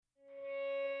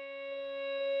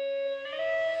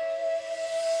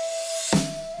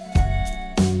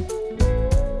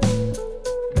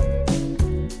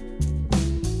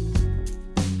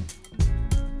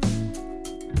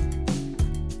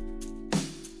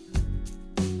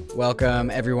Welcome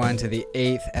everyone to the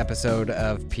 8th episode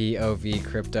of POV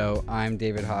Crypto. I'm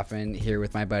David Hoffman here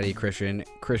with my buddy Christian.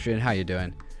 Christian, how you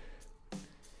doing?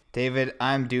 David,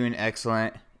 I'm doing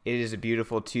excellent. It is a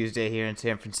beautiful Tuesday here in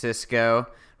San Francisco,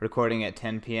 recording at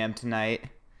 10 p.m. tonight.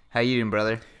 How you doing,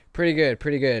 brother? Pretty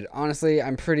good. Honestly,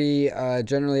 I'm pretty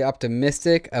generally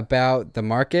optimistic about the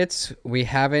markets. We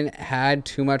haven't had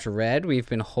too much red. We've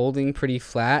been holding pretty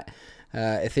flat.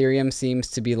 Ethereum seems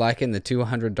to be like in the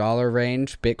 $200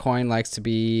 range. Bitcoin likes to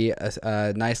be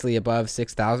nicely above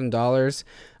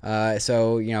 $6,000.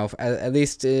 So, you know, at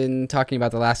least in talking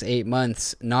about the last 8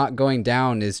 months, not going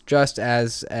down is just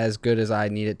as good as I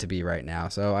need it to be right now.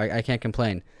 So I can't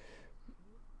complain.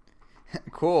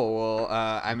 Cool. Well,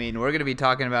 we're going to be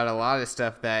talking about a lot of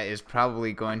stuff that is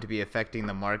probably going to be affecting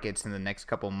the markets in the next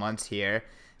couple months here.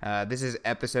 This is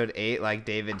episode 8, like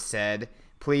David said.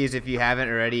 Please, if you haven't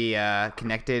already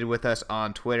connected with us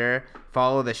on Twitter,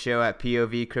 follow the show at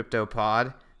POV Crypto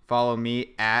Pod. Follow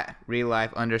me at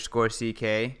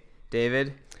reallife_CK.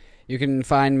 David? You can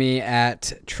find me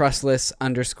at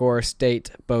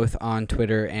trustless_state, both on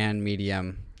Twitter and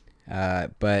Medium.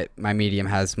 But my Medium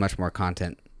has much more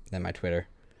content than my Twitter.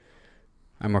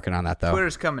 I'm working on that, though.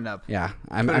 Twitter's coming up. Yeah,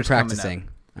 I'm practicing.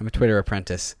 I'm a Twitter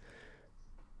apprentice.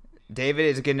 David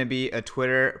is going to be a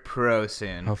Twitter pro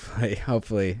soon.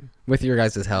 Hopefully. With your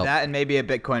guys' help. That and maybe a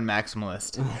Bitcoin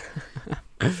maximalist.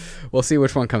 We'll see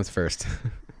which one comes first.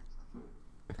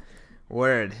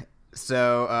 Word.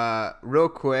 So, real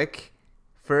quick,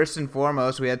 first and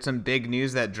foremost, we had some big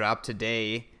news that dropped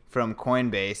today from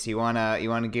Coinbase. You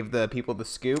wanna give the people the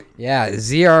scoop? Yeah,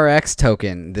 ZRX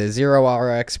token. The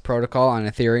ZeroRX protocol on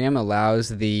Ethereum allows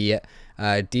the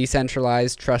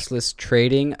decentralized trustless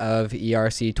trading of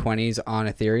ERC20s on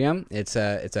Ethereum. It's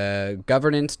a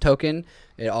governance token.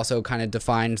 It also kind of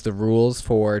defines the rules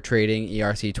for trading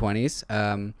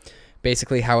ERC20s.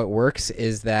 Basically, how it works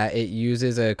is that it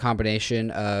uses a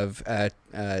combination of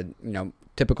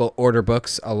typical order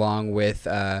books along with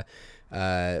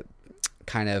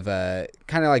kind of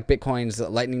like Bitcoin's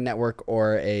Lightning Network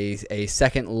or a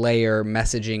second layer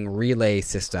messaging relay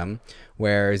system,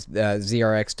 where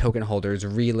ZRX token holders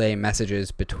relay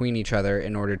messages between each other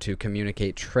in order to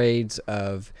communicate trades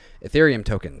of Ethereum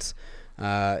tokens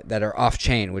that are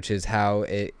off-chain, which is how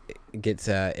it gets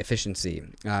efficiency.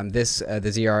 The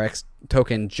ZRX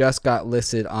token just got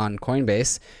listed on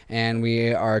Coinbase, and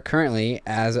we are currently,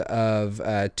 as of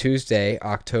Tuesday,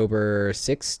 October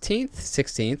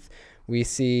 16th, we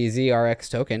see ZRX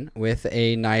token with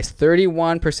a nice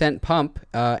 31% pump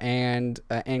and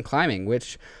climbing,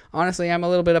 which honestly I'm a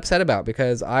little bit upset about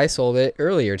because I sold it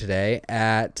earlier today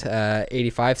at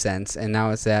 85 cents and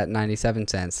now it's at 97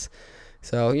 cents.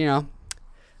 So it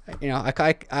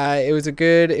was a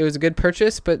good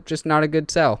purchase, but just not a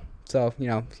good sell. So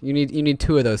you need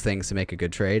two of those things to make a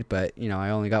good trade, but I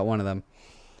only got one of them.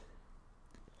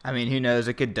 I mean, who knows?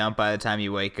 It could dump by the time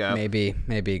you wake up. Maybe.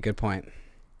 Good point.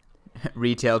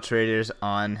 Retail traders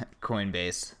on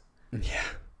Coinbase. Yeah.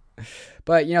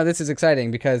 But, this is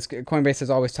exciting because Coinbase has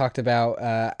always talked about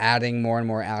adding more and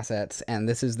more assets, and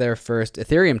this is their first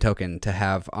Ethereum token to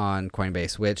have on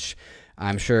Coinbase, which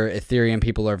I'm sure Ethereum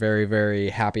people are very, very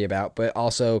happy about, but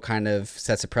also kind of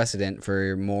sets a precedent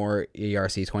for more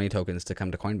ERC20 tokens to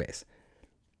come to Coinbase.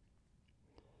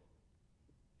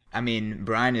 I mean,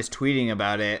 Brian is tweeting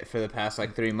about it for the past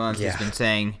 3 months. Yeah. He's been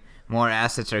saying more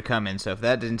assets are coming, so if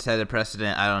that didn't set a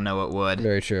precedent, I don't know what would.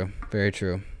 Very true.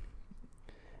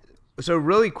 So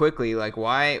really quickly,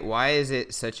 why is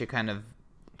it such a kind of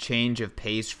change of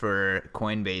pace for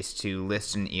Coinbase to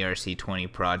list an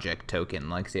ERC20 project token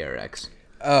like ZRX?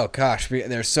 Oh gosh,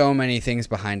 there's so many things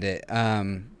behind it.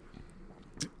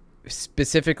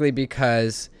 Specifically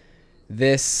because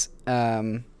this,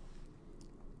 out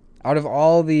of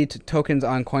all the tokens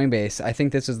on Coinbase, I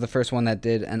think this is the first one that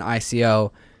did an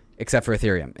ICO. Except for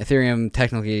Ethereum. Ethereum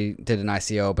technically did an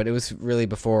ICO, but it was really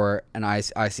before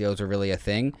ICOs were really a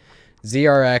thing.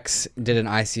 ZRX did an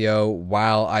ICO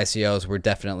while ICOs were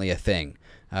definitely a thing,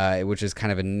 which is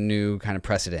kind of a new kind of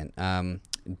precedent.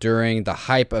 During the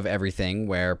hype of everything,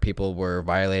 where people were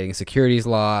violating securities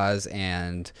laws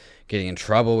and getting in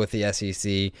trouble with the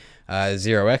SEC,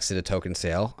 ZeroX did a token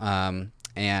sale.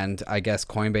 And I guess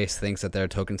Coinbase thinks that their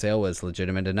token sale was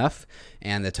legitimate enough,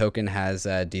 and the token has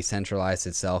decentralized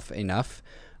itself enough.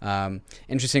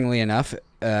 Interestingly enough,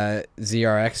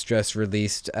 ZRX just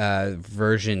released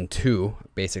version 2,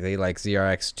 basically like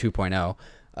ZRX 2.0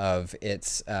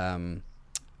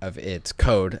 of its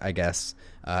code, I guess,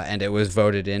 and it was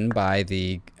voted in by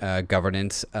the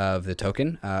governance of the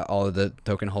token. All of the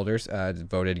token holders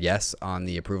voted yes on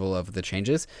the approval of the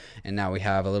changes, and now we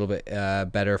have a little bit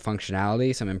better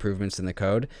functionality, some improvements in the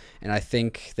code, and I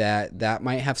think that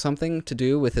might have something to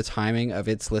do with the timing of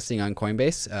its listing on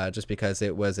Coinbase, just because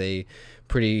it was a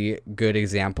pretty good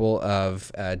example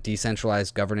of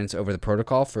decentralized governance over the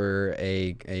protocol for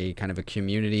a kind of a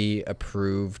community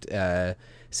approved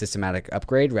systematic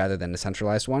upgrade rather than a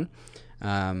centralized one.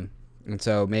 And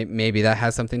so maybe that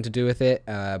has something to do with it.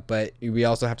 But we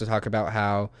also have to talk about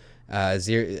how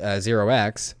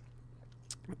 0x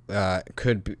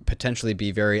could potentially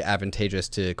be very advantageous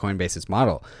to Coinbase's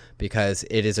model, because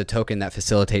it is a token that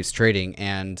facilitates trading,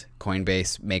 and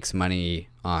Coinbase makes money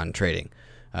on trading.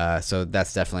 So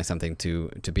that's definitely something to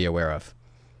be aware of.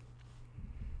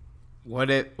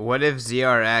 What if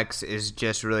ZRX is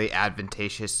just really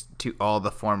advantageous to all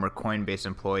the former Coinbase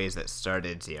employees that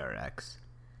started ZRX?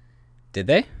 Did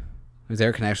they? Was there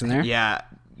a connection there? Yeah,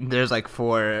 there's like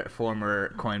 4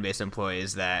 former Coinbase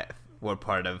employees that were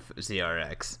part of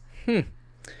ZRX.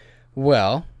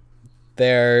 Well,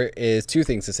 there is 2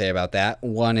 things to say about that.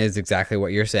 One is exactly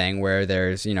what you're saying, where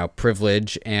there's,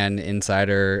 privilege and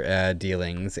insider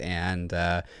dealings and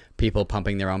people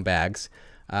pumping their own bags.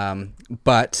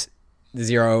 But the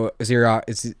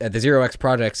 0x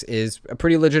projects is a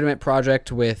pretty legitimate project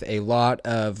with a lot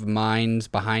of minds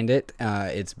behind it.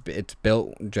 It's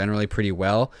built generally pretty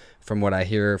well from what I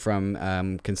hear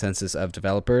from consensus of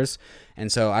developers,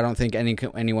 and so I don't think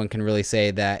anyone can really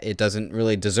say that it doesn't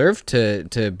really deserve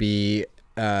to be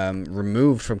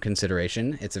removed from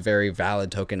consideration. It's a very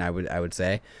valid token, I would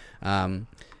say.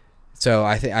 So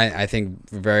I think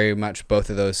very much both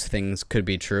of those things could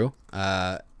be true.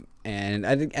 And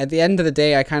I think at the end of the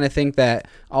day, I kind of think that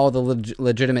all the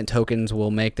legitimate tokens will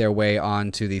make their way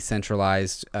onto the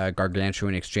centralized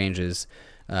gargantuan exchanges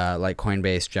like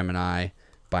Coinbase, Gemini,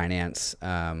 Binance.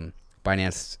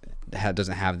 Binance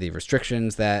doesn't have the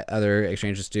restrictions that other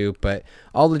exchanges do, but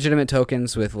all legitimate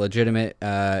tokens with legitimate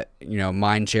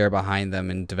mind share behind them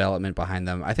and development behind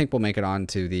them, I think will make it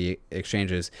onto the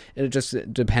exchanges. It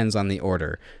just depends on the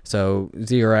order. So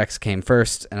 0x came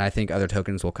first, and I think other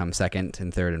tokens will come second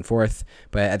and third and fourth,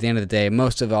 but at the end of the day,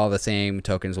 most of all the same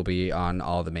tokens will be on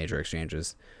all the major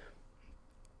exchanges.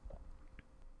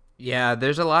 Yeah,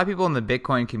 there's a lot of people in the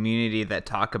Bitcoin community that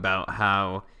talk about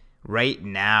how right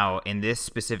now in this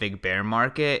specific bear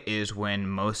market is when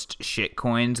most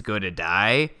shitcoins go to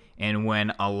die, and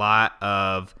when a lot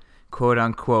of quote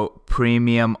unquote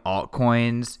premium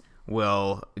altcoins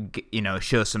will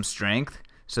show some strength.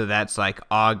 So that's like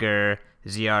Augur,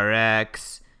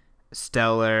 ZRX,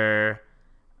 Stellar,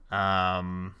 what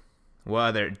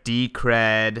other,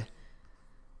 Decred.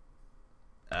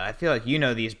 I feel like you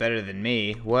know these better than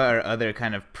me. What are other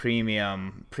kind of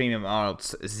premium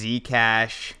alts?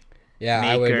 Zcash. Yeah,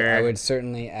 Maker. I would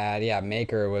certainly add. Yeah,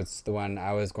 Maker was the one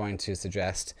I was going to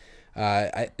suggest.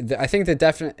 I think the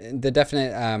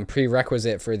definite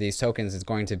prerequisite for these tokens is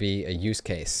going to be a use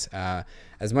case.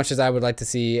 As much as I would like to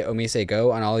see Omise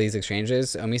Go on all these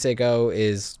exchanges, Omise Go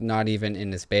is not even in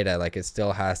this beta. Like, it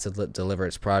still has to deliver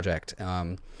its project.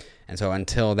 And so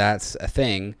until that's a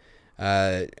thing,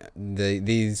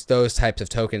 those types of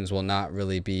tokens will not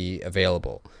really be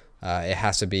available. It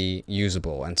has to be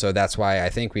usable, and so that's why I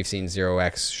think we've seen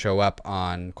 0x show up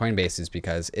on Coinbase, is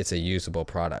because it's a usable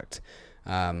product.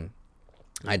 I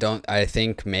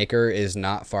think Maker is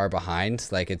not far behind.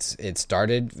 Like, it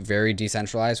started very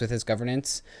decentralized with its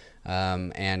governance,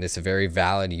 and it's a very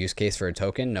valid use case for a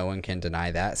token. No one can deny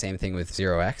that. Same thing with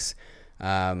 0x.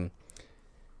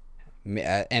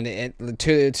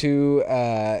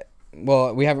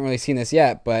 Well, we haven't really seen this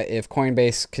yet, but if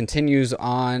Coinbase continues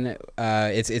on,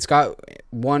 it's got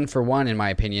 1-for-1, in my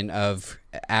opinion, of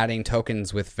adding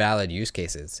tokens with valid use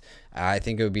cases. I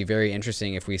think it would be very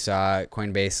interesting if we saw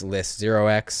Coinbase list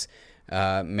 0x,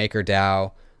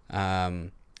 MakerDAO,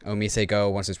 Omise Go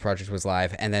once this project was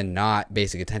live, and then not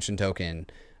Basic Attention Token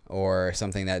or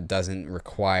something that doesn't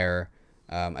require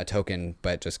a token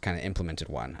but just kind of implemented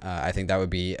one. I think that would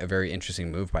be a very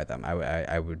interesting move by them.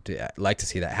 I would like to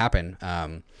see that happen.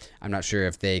 I'm not sure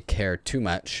if they care too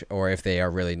much or if they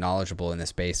are really knowledgeable in the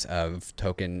space of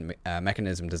token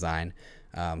mechanism design,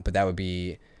 but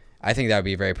I think that would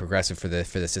be very progressive for the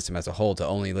system as a whole to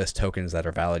only list tokens that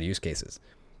are valid use cases.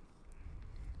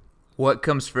 What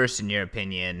comes first in your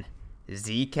opinion,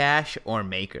 Zcash or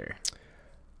Maker?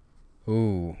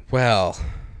 Ooh, well...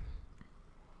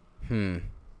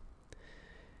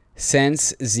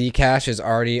 Since Zcash is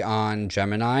already on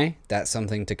Gemini, that's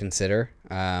something to consider.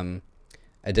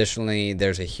 Additionally,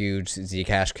 there's a huge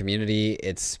Zcash community.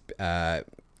 It's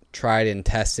tried and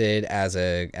tested as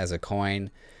a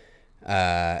coin,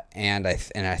 and I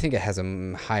think it has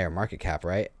a higher market cap,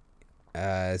 right?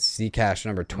 Zcash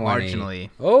number 20. Marginally.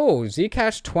 Oh,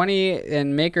 Zcash 20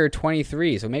 and Maker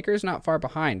 23. So Maker's not far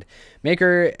behind.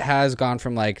 Maker has gone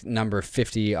from like number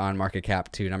 50 on market cap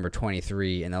to number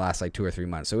 23 in the last like 2 or 3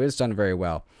 months. So it's done very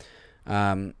well.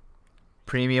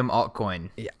 Premium altcoin.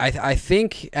 I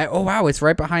think. Oh wow, it's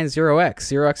right behind 0x.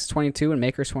 0x is 22 and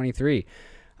Maker's 23.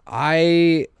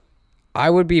 I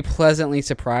would be pleasantly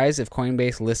surprised if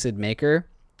Coinbase listed Maker.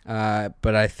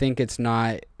 But I think it's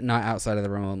not outside of the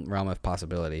realm of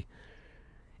possibility.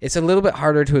 It's a little bit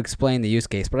harder to explain the use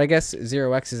case, but I guess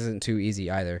 0x isn't too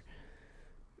easy either.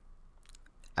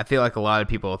 I feel like a lot of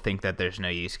people think that there's no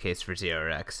use case for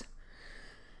 0x.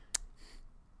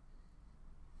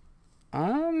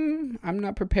 I'm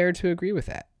not prepared to agree with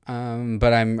that.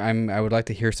 But I would like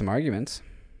to hear some arguments.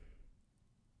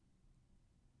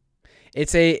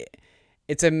 It's a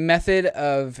method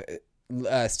of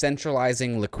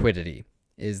centralizing liquidity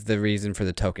is the reason for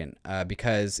the token,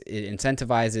 because it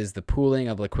incentivizes the pooling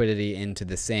of liquidity into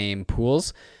the same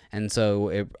pools, and so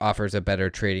it offers a better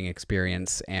trading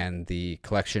experience and the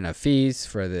collection of fees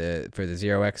for the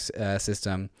 0x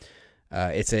system.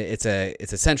 It's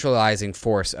a centralizing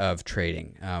force of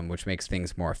trading, which makes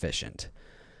things more efficient.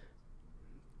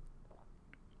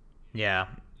 Yeah,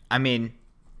 I mean,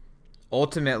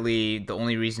 ultimately, the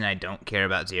only reason I don't care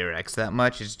about 0x that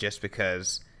much is just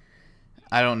because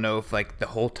I don't know if like the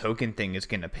whole token thing is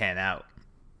going to pan out.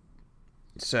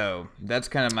 So that's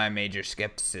kind of my major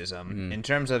skepticism. In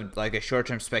terms of like a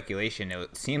short-term speculation,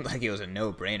 it seemed like it was a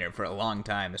no-brainer for a long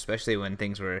time, especially when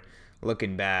things were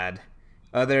looking bad.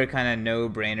 Other kind of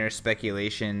no-brainer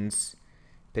speculations,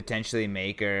 potentially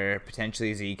Maker,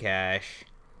 potentially Zcash.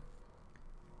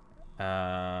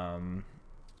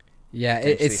 Yeah,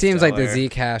 it seems like the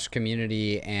Zcash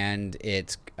community and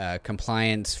its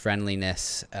compliance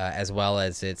friendliness, as well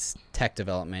as its tech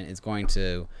development, is going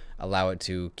to allow it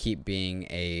to keep being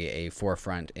a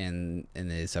forefront in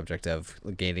the subject of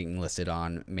getting listed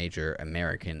on major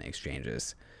American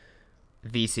exchanges.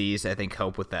 VCs, I think,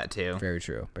 help with that too. Very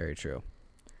true. Very true.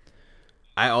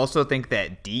 I also think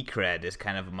that Decred is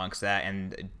kind of amongst that,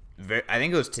 and I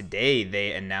think it was today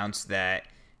they announced that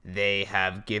they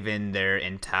have given their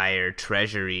entire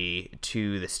treasury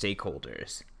to the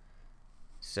stakeholders.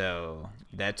 So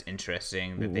that's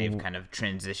interesting that they've kind of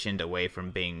transitioned away from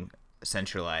being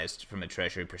centralized from a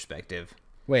treasury perspective.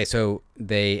 Wait, so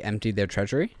they emptied their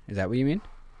treasury? Is that what you mean?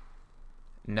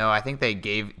 No, I think they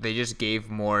just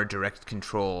gave more direct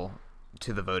control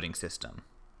to the voting system.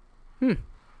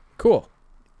 Cool.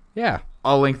 Yeah.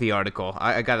 I'll link the article.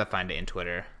 I gotta find it in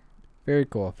Twitter. Very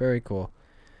cool. Very cool.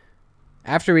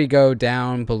 After we go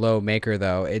down below Maker,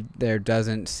 though, there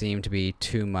doesn't seem to be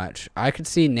too much. I could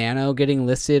see Nano getting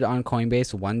listed on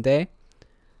Coinbase one day.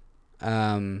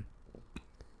 Nano's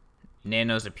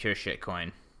a pure shit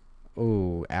coin.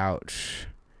 Ooh, ouch.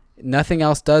 Nothing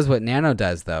else does what Nano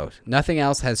does, though. Nothing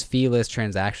else has fee-less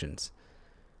transactions.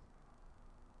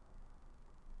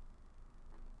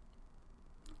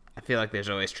 I feel like there's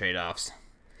always trade-offs.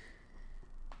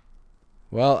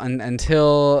 Well,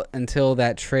 until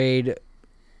that trade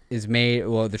is made,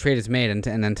 well, the trade is made,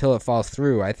 and until it falls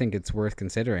through, I think it's worth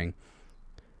considering.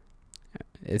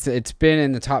 It's been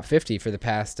in the top 50 for the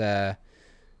past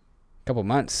couple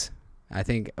months, I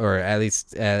think, or at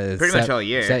least pretty much all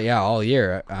year. All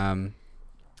year. And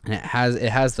it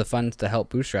has the funds to help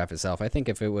bootstrap itself. I think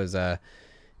if it was an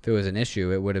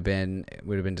issue, it would have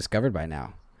been discovered by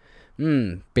now.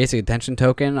 Basic attention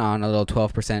token on a little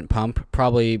 12% pump.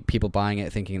 Probably people buying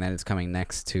it thinking that it's coming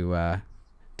next to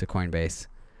Coinbase.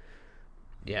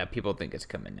 Yeah, people think it's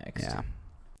coming next. Yeah,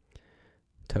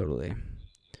 totally.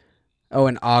 Oh,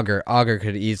 and Augur. Augur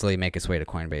could easily make its way to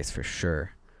Coinbase for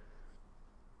sure.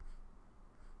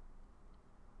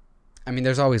 I mean,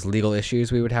 there's always legal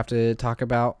issues we would have to talk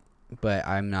about, but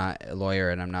I'm not a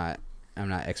lawyer and I'm not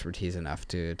expertise enough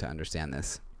to understand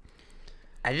this.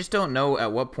 I just don't know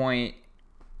at what point,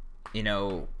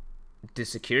 the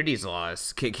securities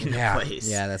laws kick into place.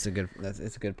 Yeah, it's a good point. That's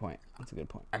a good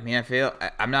point. I mean,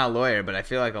 I'm not a lawyer, but I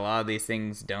feel like a lot of these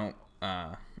things don't,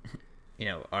 a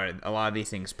lot of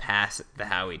these things pass the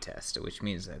Howey test, which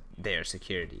means that they are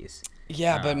securities.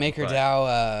 Yeah, but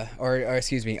MakerDAO, or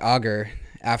excuse me, Augur,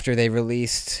 after they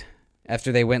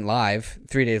went live,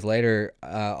 3 days later,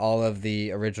 all of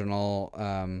the original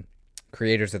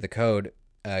creators of the code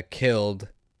killed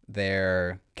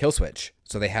their kill switch.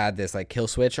 So they had this like kill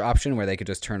switch option where they could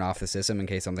just turn off the system in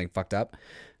case something fucked up.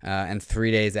 And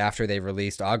 3 days after they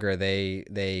released Augur,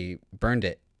 they burned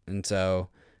it. And so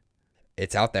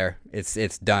it's out there.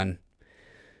 It's done.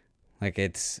 Like,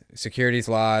 it's securities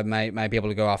law might be able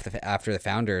to go off after the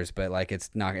founders, but like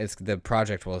it's not. It's the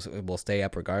project will stay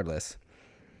up regardless.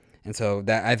 And so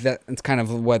that's kind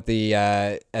of what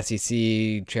the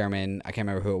SEC chairman, I can't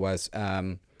remember who it was,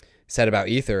 said about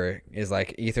Ether, is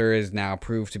like Ether is now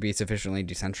proved to be sufficiently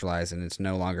decentralized and it's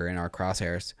no longer in our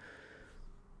crosshairs.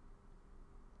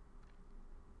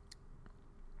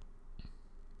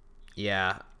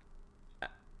 Yeah.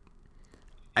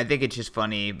 I think it's just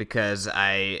funny because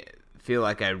I feel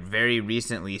like I very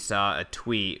recently saw a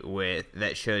tweet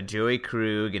that showed Joey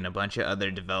Krug and a bunch of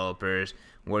other developers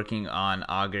working on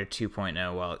Augur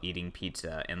 2.0 while eating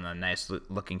pizza in a nice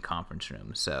looking conference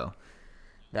room. So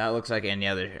that looks like any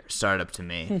other startup to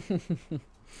me.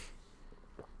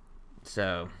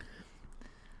 So,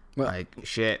 well, like,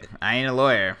 shit, I ain't a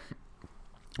lawyer.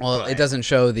 Well, it doesn't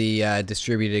show the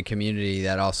distributed community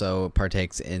that also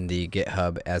partakes in the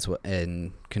GitHub as well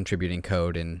in contributing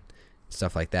code and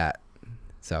stuff like that.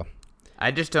 So I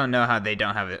just don't know how they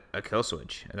don't have a kill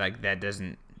switch. Like, that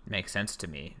doesn't make sense to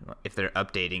me. If they're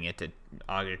updating it to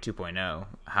Augur 2.0,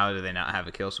 how do they not have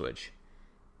a kill switch?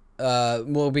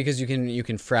 Well, because you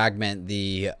can fragment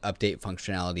the update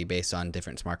functionality based on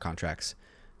different smart contracts,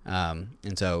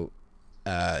 and so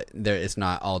there it's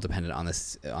not all dependent on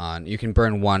this. You can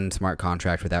burn one smart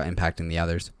contract without impacting the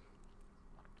others,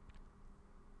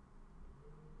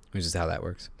 which is how that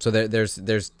works. So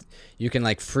there's you can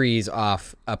like freeze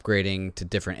off upgrading to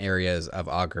different areas of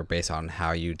Augur based on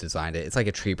how you designed it. It's like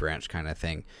a tree branch kind of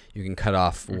thing. You can cut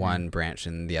off one branch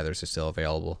and the others are still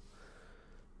available.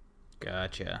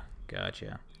 Gotcha.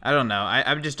 I don't know.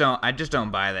 I just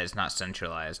don't buy that it's not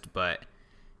centralized. But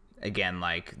again,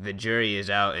 like, the jury is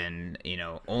out, and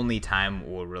only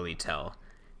time will really tell.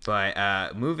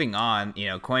 But moving on,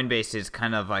 Coinbase is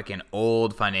kind of like an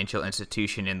old financial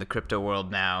institution in the crypto world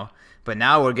now. But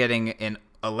now we're getting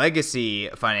a legacy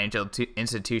financial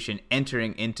institution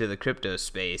entering into the crypto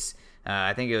space.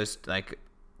 I think it was like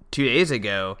 2 days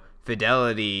ago,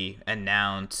 Fidelity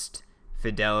announced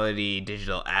Fidelity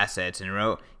Digital Assets and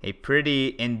wrote a pretty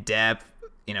in-depth,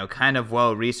 kind of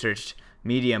well-researched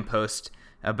Medium post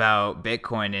about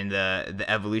Bitcoin and the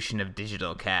evolution of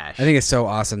digital cash. I think it's so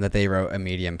awesome that they wrote a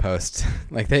Medium post.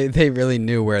 Like, they really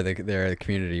knew where their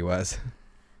community was.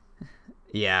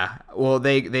 Yeah. Well,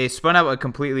 they spun up a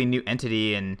completely new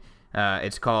entity, and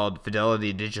it's called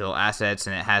Fidelity Digital Assets,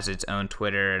 and it has its own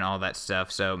Twitter and all that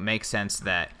stuff. So it makes sense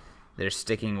that they're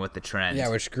sticking with the trend. Yeah,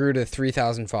 which grew to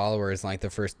 3,000 followers in like the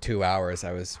first 2 hours.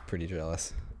 I was pretty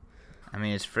jealous. I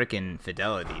mean, it's freaking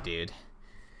Fidelity, dude.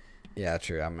 Yeah,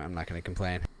 true. I'm not going to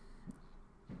complain.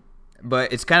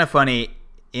 But it's kind of funny.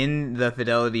 In the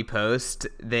Fidelity post,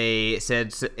 they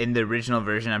said in the original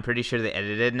version, I'm pretty sure they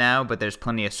edited now, but there's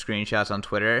plenty of screenshots on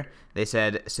Twitter. They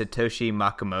said Satoshi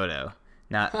Nakamoto,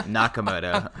 not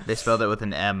Nakamoto. They spelled it with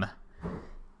an M.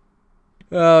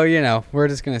 Oh, we're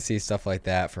just going to see stuff like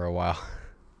that for a while.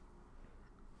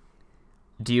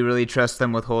 Do you really trust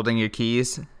them with holding your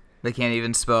keys? They can't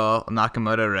even spell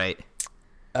Nakamoto right.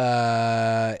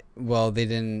 Well, they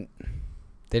didn't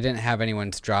have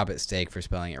anyone's job at stake for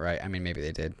spelling it right. I mean, maybe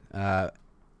they did. Yeah.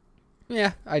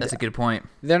 That's a good point.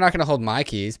 They're not going to hold my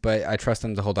keys, but I trust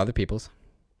them to hold other people's.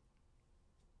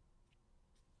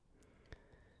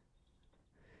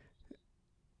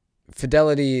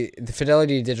 The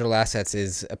Fidelity Digital Assets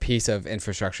is a piece of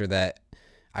infrastructure that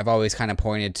I've always kind of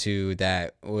pointed to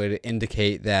that would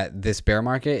indicate that this bear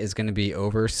market is going to be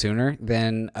over sooner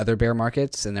than other bear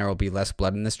markets, and there will be less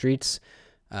blood in the streets.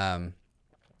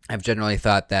 I've generally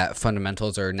thought that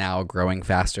fundamentals are now growing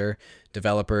faster.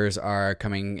 Developers are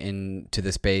coming into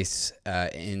the space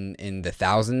in the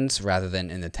thousands rather than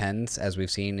in the tens, as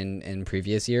we've seen in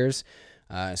previous years.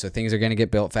 So things are going to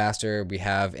get built faster. We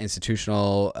have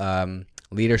institutional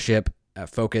leadership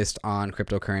focused on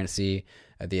cryptocurrency.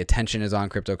 The attention is on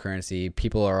cryptocurrency.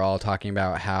 People are all talking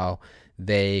about how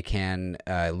they can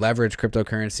leverage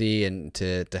cryptocurrency and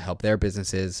to help their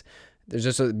businesses. There's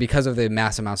just because of the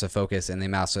mass amounts of focus and the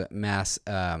mass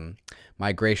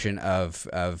migration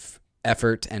of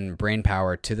effort and brain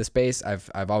power to the space.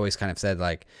 I've always kind of said,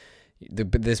 like,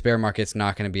 this bear market's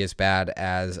not going to be as bad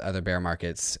as other bear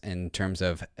markets in terms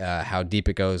of how deep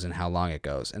it goes and how long it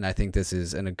goes. And I think this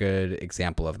is a good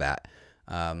example of that.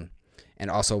 And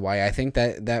also why I think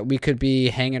that we could be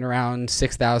hanging around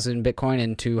 6,000 Bitcoin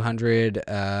and 200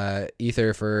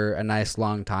 Ether for a nice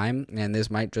long time. And this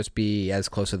might just be as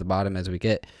close to the bottom as we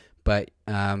get. But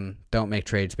don't make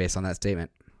trades based on that statement.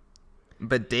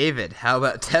 But David, how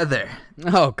about Tether?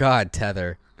 Oh, God,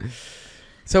 Tether.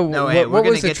 So what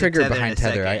was the trigger behind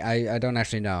Tether? I don't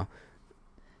actually know.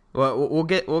 Well, we'll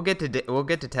get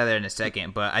to Tether in a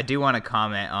second, but I do want to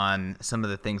comment on some of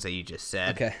the things that you just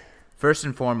said. Okay. First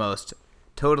and foremost,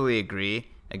 totally agree.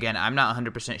 Again, I'm not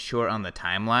 100% sure on the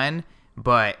timeline,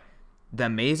 but the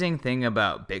amazing thing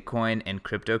about Bitcoin and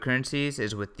cryptocurrencies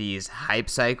is with these hype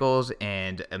cycles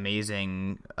and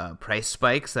amazing price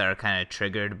spikes that are kind of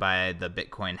triggered by the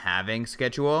Bitcoin halving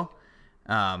schedule.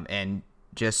 And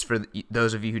just for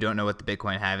those of you who don't know what the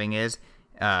Bitcoin halving is,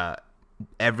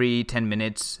 every 10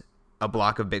 minutes, a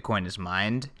block of Bitcoin is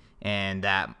mined, and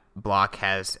that block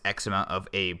has X amount of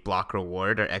a block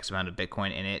reward or X amount of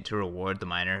Bitcoin in it to reward the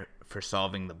miner for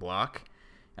solving the block.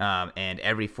 And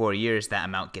every 4 years, that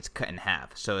amount gets cut in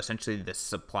half. So essentially, the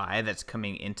supply that's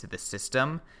coming into the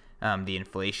system, the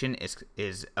inflation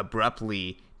is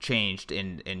abruptly changed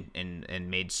and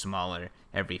made smaller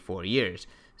every 4 years.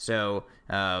 So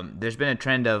there's been a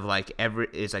trend of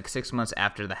it's like 6 months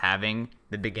after the halving,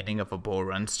 the beginning of a bull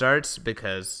run starts,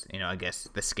 because I guess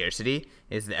the scarcity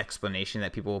is the explanation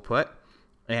that people will put,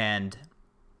 and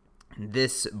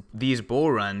these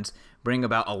bull runs bring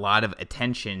about a lot of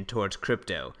attention towards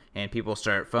crypto, and people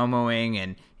start FOMOing,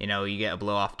 and you get a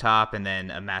blow off top and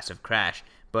then a massive crash.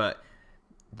 But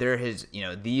there is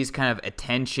these kind of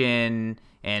attention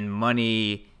and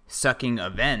money sucking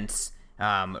events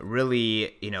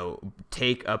really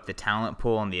take up the talent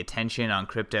pool and the attention on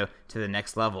crypto to the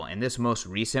next level. And this most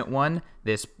recent one,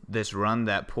 this run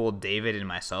that pulled David and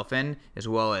myself in, as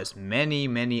well as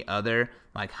many other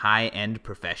like high end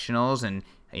professionals and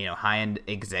high end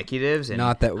executives and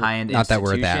high end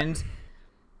institutions.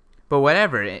 But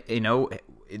whatever, you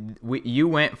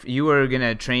were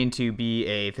gonna train to be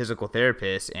a physical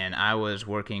therapist, and I was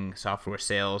working software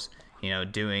sales.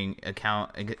 Doing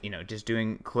just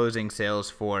doing closing sales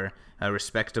for a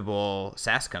respectable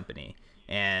SaaS company.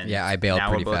 And yeah, I bailed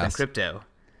pretty fast. Now we're both in crypto.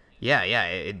 Yeah,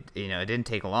 it didn't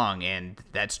take long, and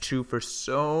that's true for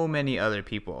so many other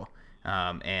people.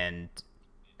 And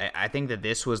I think that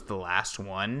this was the last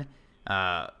one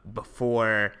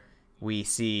before we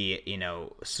see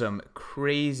some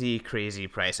crazy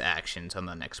price actions on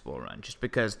the next bull run, just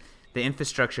because the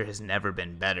infrastructure has never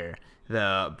been better.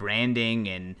 The branding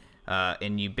and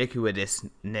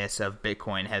ubiquitousness of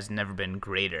Bitcoin has never been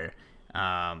greater,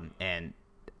 and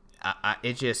I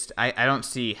don't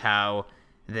see how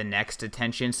the next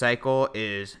attention cycle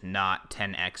is not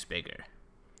 10x bigger.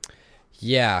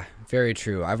 Yeah, very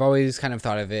true. I've always kind of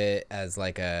thought of it as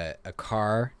like a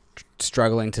car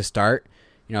struggling to start.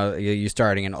 You're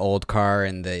starting an old car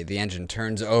and the engine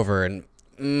turns over and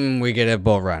we get a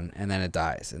bull run, and then it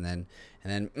dies, and then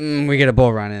we get a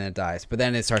bull run and it dies. But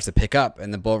then it starts to pick up,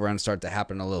 and the bull runs start to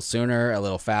happen a little sooner, a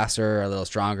little faster, a little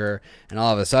stronger, and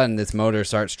all of a sudden this motor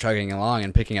starts chugging along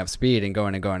and picking up speed and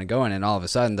going and going and going, and all of a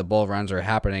sudden the bull runs are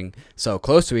happening so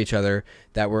close to each other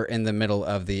that we're in the middle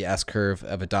of the S-curve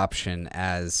of adoption,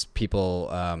 as people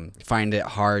find it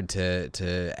hard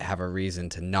to have a reason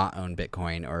to not own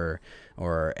Bitcoin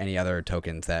or any other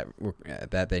tokens that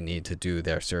they need to do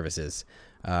their services.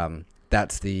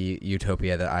 That's the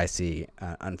utopia that I see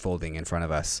unfolding in front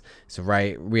of us. So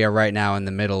we are right now in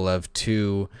the middle of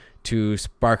two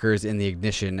sparkers in the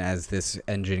ignition as this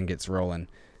engine gets rolling.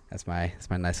 That's my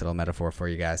nice little metaphor for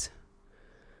you guys.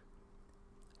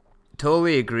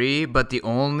 Totally agree, but the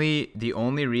only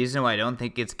reason why I don't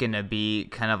think it's gonna be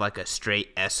kind of like a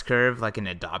straight S curve, like an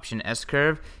adoption S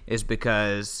curve, is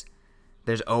because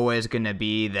there's always gonna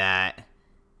be that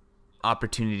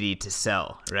opportunity to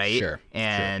sell, right? Sure.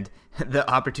 And the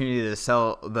opportunity to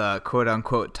sell the quote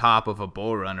unquote top of a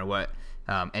bull run, or what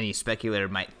any speculator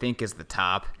might think is the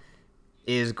top,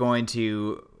 is going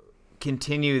to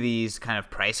continue these kind of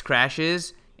price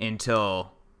crashes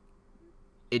until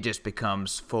it just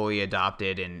becomes fully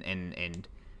adopted and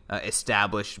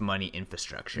established money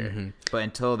infrastructure. Mm-hmm. But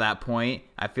until that point,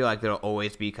 I feel like there'll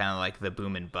always be kind of like the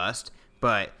boom and bust.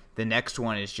 But the next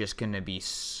one is just going to be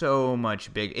so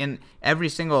much big. And every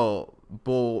single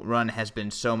bull run has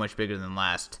been so much bigger than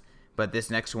last. But this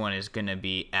next one is going to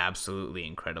be absolutely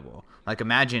incredible. Like,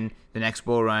 imagine the next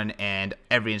bull run and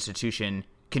every institution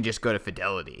can just go to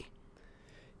Fidelity.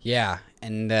 Yeah,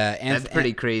 and that's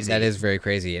pretty crazy. That is very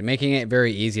crazy. And making it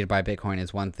very easy to buy Bitcoin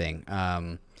is one thing.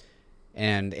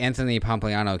 And Anthony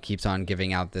Pompliano keeps on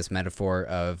giving out this metaphor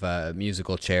of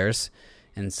musical chairs.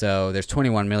 And so there's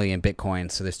 21 million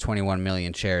Bitcoins, so there's 21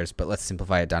 million shares, but let's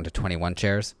simplify it down to 21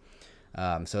 shares.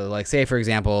 So like, say for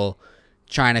example,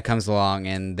 China comes along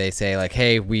and they say like,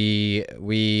 hey,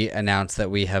 we announced that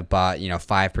we have bought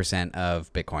 5%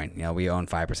 of Bitcoin. We own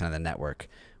 5% of the network.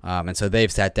 And so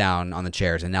they've sat down on the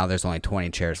chairs, and now there's only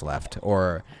 20 chairs left.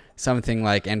 Or something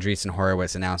like Andreessen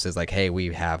Horowitz announces like, hey,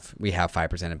 we have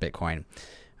 5% of Bitcoin.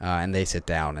 and they sit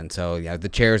down. And so the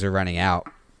chairs are running out.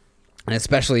 And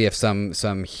especially if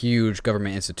some huge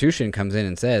government institution comes in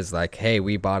and says like, hey,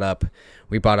 we bought up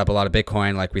a lot of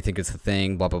Bitcoin, like we think it's the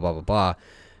thing, blah blah blah blah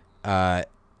blah.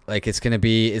 Like it's gonna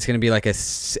be like a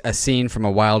scene from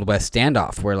a Wild West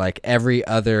standoff where like every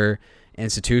other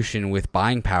institution with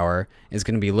buying power is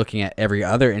going to be looking at every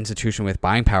other institution with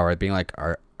buying power, being like,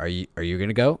 are you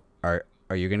gonna go? Are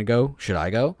you gonna go? Should I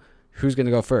go? Who's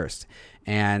gonna go first?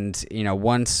 And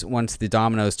once the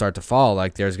dominoes start to fall,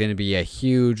 like there's going to be a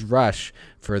huge rush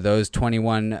for those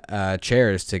 21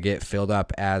 chairs to get filled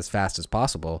up as fast as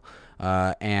possible,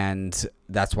 and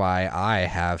that's why I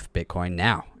have Bitcoin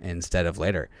now instead of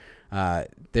later.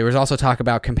 There was also talk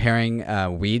about comparing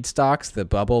weed stocks, the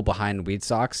bubble behind weed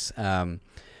stocks, and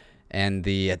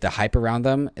the hype around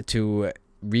them, to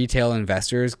retail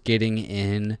investors getting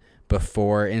in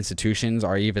before institutions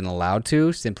are even allowed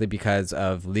to, simply because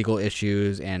of legal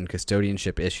issues and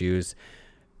custodianship issues.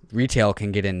 Retail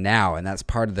can get in now, and that's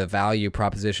part of the value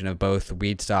proposition of both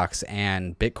weed stocks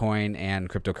and Bitcoin and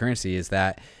cryptocurrency, is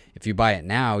that if you buy it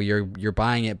now, you're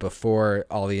buying it before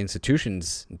all the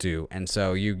institutions do. And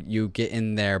so you get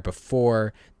in there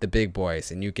before the big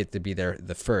boys, and you get to be there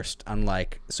the first,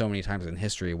 unlike so many times in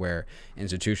history where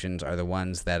institutions are the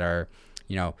ones that are,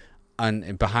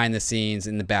 behind the scenes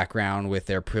in the background with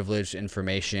their privileged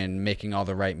information, making all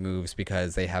the right moves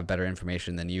because they have better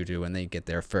information than you do, and they get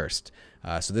there first.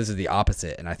 So this is the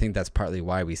opposite, and I think that's partly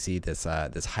why we see this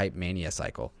hype mania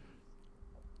cycle.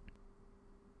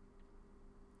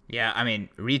 Yeah, I mean,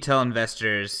 retail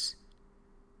investors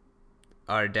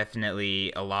are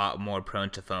definitely a lot more prone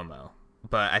to FOMO,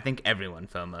 but I think everyone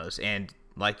FOMOs. And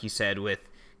like you said, with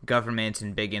governments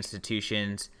and big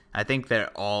institutions, I think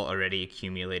they're all already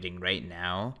accumulating right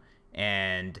now.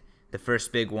 And the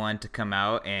first big one to come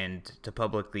out and to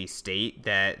publicly state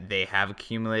that they have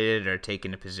accumulated or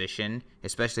taken a position,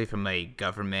 especially from a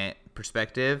government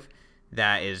perspective,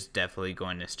 that is definitely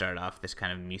going to start off this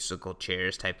kind of musical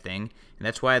chairs type thing. And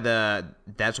that's why the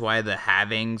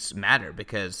halvings matter,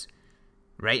 because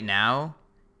right now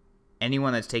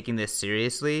anyone that's taking this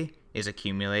seriously is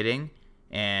accumulating,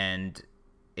 and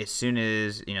as soon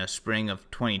as spring of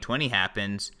 2020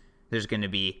 happens, there's going to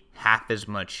be half as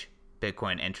much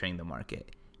Bitcoin entering the market.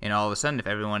 And all of a sudden, if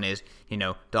everyone is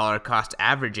dollar cost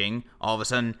averaging, all of a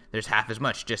sudden there's half as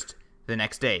much just the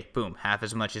next day. Boom, half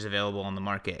as much is available on the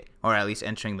market, or at least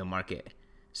entering the market.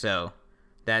 So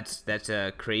that's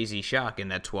a crazy shock, and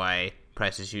that's why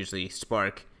prices usually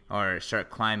spark or start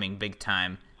climbing big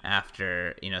time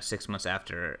after 6 months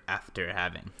after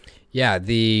halving. Yeah,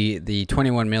 the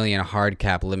 21 million hard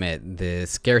cap limit, the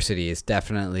scarcity is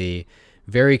definitely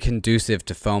very conducive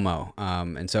to FOMO,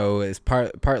 and so it's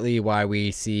partly why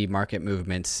we see market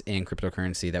movements in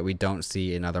cryptocurrency that we don't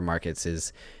see in other markets,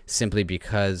 is simply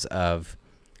because of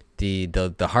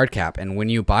the hard cap. And when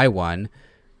you buy one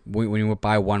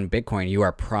Bitcoin, you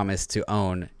are promised to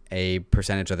own a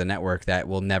percentage of the network that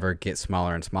will never get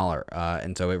smaller and smaller,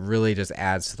 and so it really just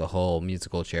adds to the whole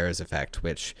musical chairs effect,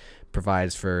 which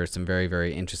provides for some very,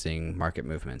 very interesting market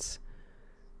movements.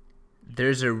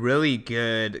 There's a really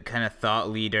good kind of thought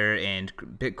leader and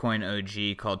Bitcoin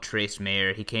OG called Trace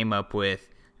Mayer. He came up with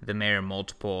the Mayer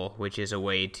multiple, which is a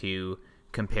way to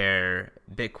compare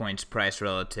Bitcoin's price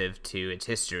relative to its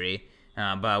history.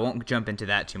 But I won't jump into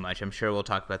that too much. I'm sure we'll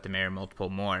talk about the Mayer multiple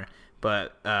more.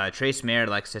 But Trace Mayer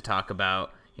likes to talk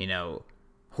about,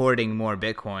 hoarding more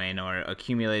Bitcoin or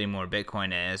accumulating more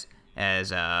Bitcoin as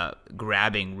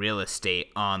grabbing real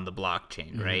estate on the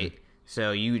blockchain, mm-hmm. right?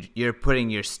 So you're putting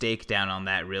your stake down on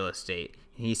that real estate.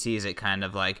 He sees it kind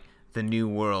of like the new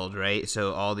world, right?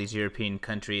 So all these European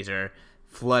countries are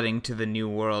flooding to the new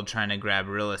world trying to grab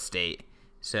real estate.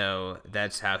 So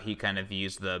that's how he kind of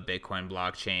views the Bitcoin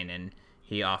blockchain, and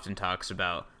he often talks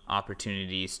about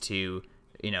opportunities to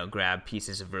grab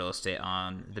pieces of real estate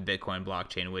on the Bitcoin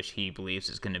blockchain, which he believes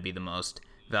is going to be the most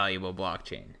valuable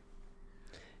blockchain.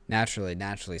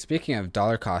 Naturally. Speaking of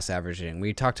dollar cost averaging,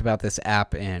 we talked about this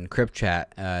app in CryptChat.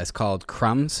 It's called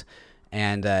Crumbs,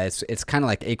 and it's kind of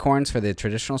like Acorns for the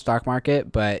traditional stock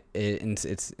market, but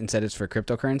instead it's for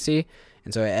cryptocurrency.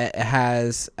 And so it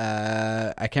has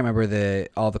I can't remember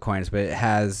all the coins, but it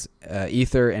has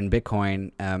Ether and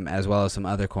Bitcoin, as well as some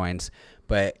other coins.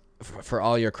 But for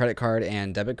all your credit card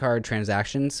and debit card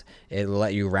transactions, it'll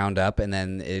let you round up, and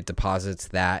then it deposits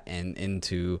that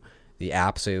into the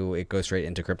app, so it goes straight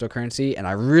into cryptocurrency. And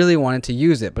I really wanted to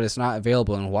use it, but it's not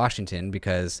available in Washington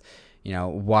because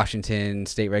Washington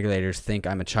state regulators think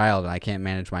I'm a child and I can't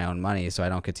manage my own money, so I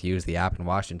don't get to use the app in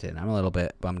Washington. I'm a little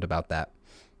bit bummed about that.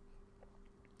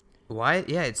 Why?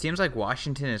 Yeah, it seems like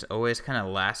Washington is always kind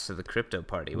of last to the crypto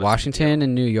party. What's Washington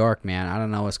and New York, man. I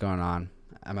don't know what's going on.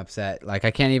 I'm upset. Like,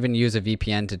 I can't even use a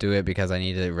VPN to do it because I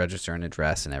need to register an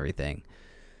address and everything.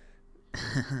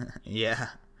 Yeah.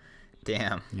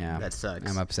 Damn. Yeah. That sucks.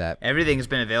 I'm upset. Everything's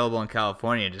been available in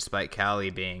California, despite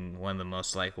Cali being one of the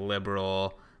most like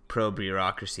liberal,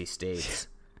 pro-bureaucracy states.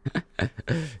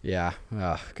 Yeah.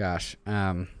 Oh, gosh.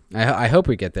 I hope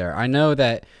we get there. I know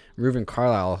that Reuven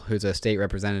Carlisle, who's a state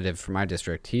representative for my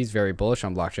district, he's very bullish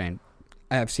on blockchain.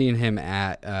 I have seen him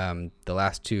at the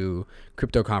last 2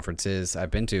 crypto conferences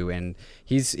I've been to, and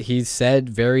he's said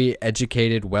very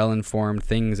educated, well-informed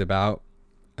things about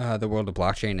the world of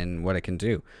blockchain and what it can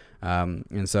do.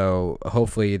 And so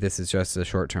hopefully this is just a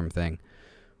short-term thing.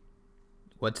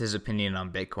 What's his opinion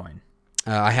on Bitcoin?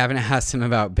 I haven't asked him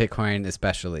about Bitcoin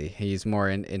especially. He's more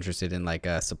interested in like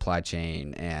supply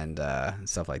chain and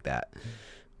stuff like that.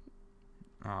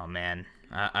 Oh, man.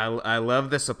 I love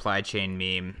the supply chain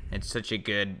meme. It's such a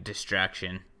good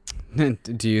distraction.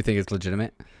 Do you think it's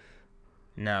legitimate?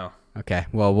 No. Okay.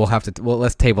 Well,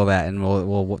 let's table that and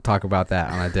we'll talk about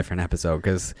that on a different episode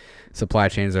because supply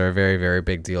chains are a very, very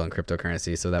big deal in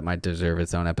cryptocurrency, so that might deserve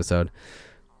its own episode.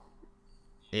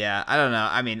 Yeah, I don't know.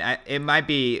 I mean, it might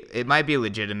be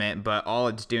legitimate, but all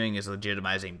it's doing is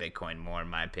legitimizing Bitcoin more, in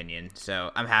my opinion.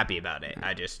 So I'm happy about it.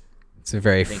 It's a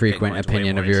very frequent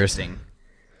opinion of yours.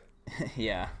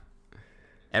 Yeah.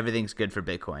 Everything's good for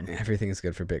Bitcoin. Everything's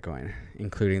good for Bitcoin,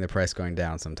 including the price going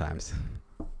down sometimes.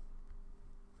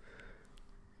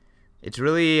 It's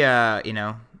really,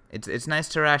 it's nice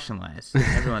to rationalize.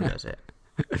 Everyone does it.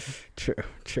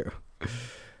 True.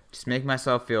 Just make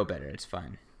myself feel better. It's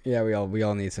fine. Yeah, we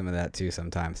all need some of that too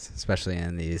sometimes, especially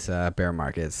in these bear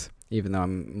markets. Even though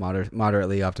I'm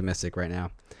moderately optimistic right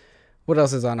now. What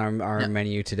else is on our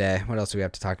menu today? What else do we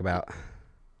have to talk about?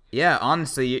 Yeah,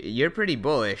 honestly, you're pretty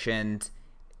bullish, and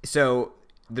so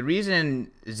the reason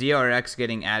ZRX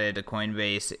getting added to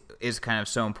Coinbase is kind of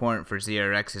so important for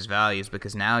ZRX's values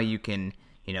because now you can,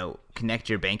 connect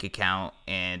your bank account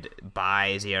and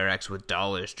buy ZRX with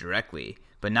dollars directly.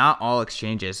 But not all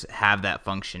exchanges have that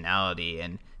functionality,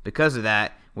 and because of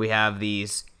that, we have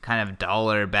these kind of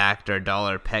dollar-backed or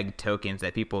dollar-pegged tokens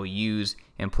that people use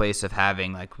in place of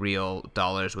having like real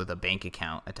dollars with a bank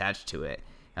account attached to it.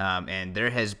 And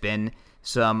there has been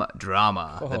some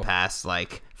drama the past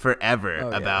like forever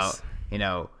about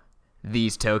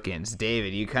these tokens.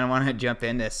 David, you kind of want to jump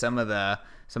into some of the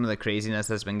craziness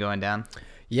that's been going down?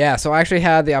 Yeah, so I actually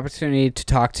had the opportunity to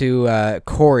talk to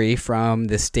Corey from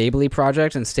the Stably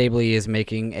project, and Stably is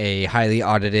making a highly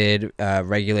audited,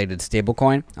 regulated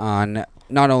stablecoin on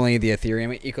not only the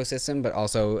Ethereum ecosystem, but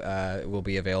also will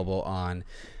be available on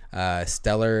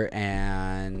Stellar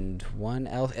and one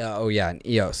else. And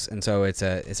EOS. And so it's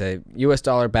a US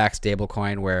dollar backed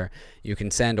stablecoin where you can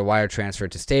send a wire transfer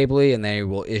to Stably, and they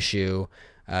will issue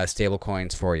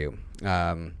stablecoins for you.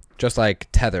 Just like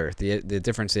Tether, the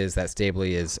difference is that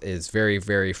Stably is very,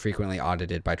 very frequently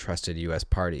audited by trusted U.S.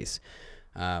 parties.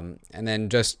 And then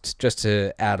just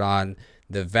to add on,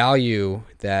 the value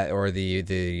that, or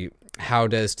the how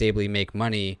does Stably make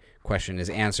money question is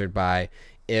answered by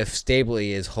if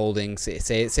Stably is holding, say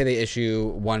they issue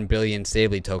 1 billion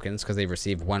Stably tokens because they've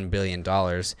received $1 billion,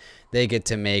 they get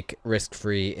to make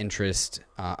risk-free interest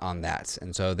on that.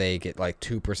 And so they get like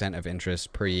 2% of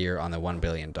interest per year on the $1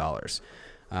 billion.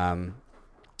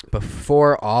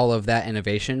 Before all of that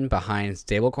innovation behind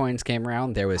stablecoins came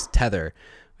around, there was Tether,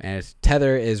 and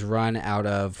Tether is run out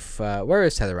of where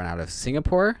is Tether run out of?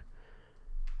 Singapore,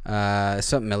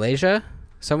 Malaysia,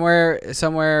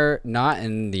 somewhere not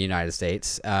in the United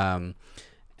States.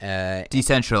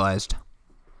 Decentralized.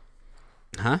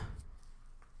 Huh?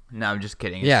 No, I'm just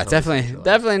kidding. Yeah,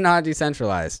 definitely not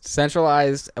decentralized.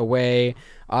 Centralized away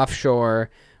offshore.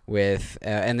 With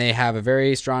and they have a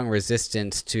very strong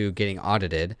resistance to getting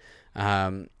audited,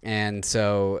 and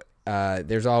so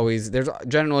there's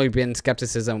generally been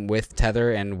skepticism with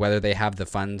Tether and whether they have the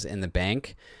funds in the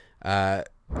bank. A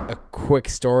quick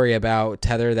story about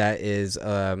Tether that is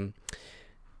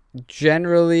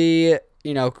generally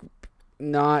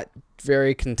not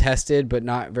very contested but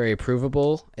not very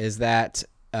provable is that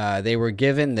they were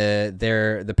given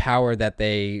the power that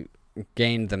they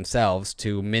gained themselves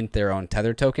to mint their own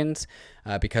Tether tokens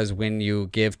because when you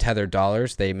give Tether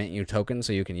dollars, they mint you tokens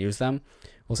so you can use them.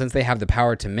 Well, since they have the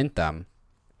power to mint them,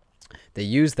 they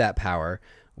used that power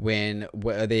when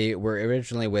they were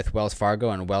originally with Wells Fargo,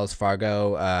 and Wells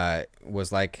Fargo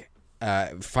was like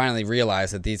finally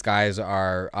realized that these guys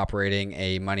are operating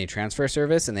a money transfer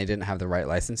service and they didn't have the right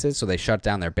licenses, so they shut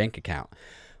down their bank account.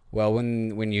 Well,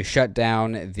 when you shut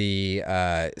down the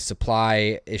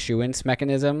supply issuance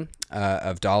mechanism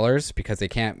of dollars, because they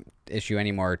can't issue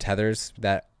any more tethers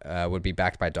that would be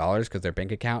backed by dollars because their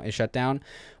bank account is shut down,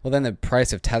 well, then the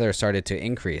price of tether started to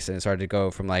increase, and it started to go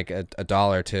from like a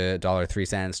dollar to $1.03,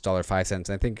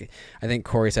 $1.05. I think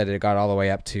Corey said it got all the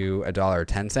way up to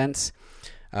 $1.10.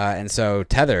 And so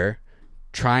tether,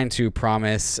 trying to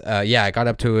promise, it got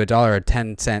up to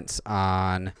 $1.10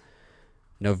 on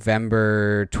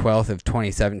November 12th of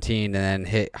 2017, and then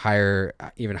hit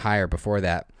even higher before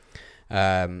that.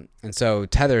 And so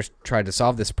Tether tried to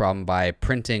solve this problem by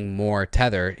printing more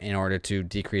Tether in order to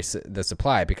decrease the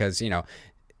supply, because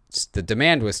the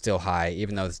demand was still high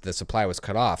even though the supply was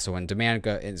cut off. So when demand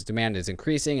is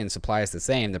increasing and supply is the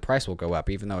same, the price will go up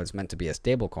even though it's meant to be a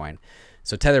stable coin.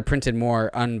 So Tether printed more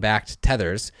unbacked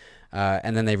tethers,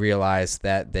 and then they realized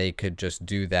that they could just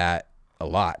do that a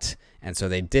lot, and so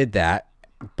they did that,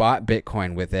 bought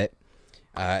Bitcoin with it.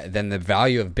 Then the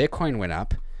value of Bitcoin went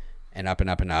up and up and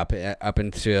up and up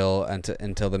until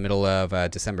the middle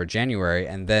of December, January.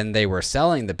 And then they were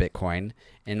selling the Bitcoin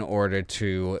in order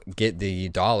to get the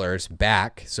dollars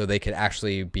back so they could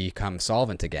actually become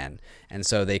solvent again. And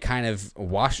so they kind of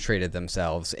wash traded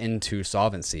themselves into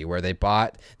solvency, where they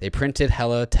printed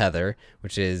hella Tether,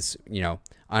 which is,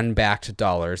 unbacked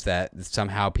dollars that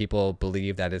somehow people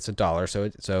believe that it's a dollar. So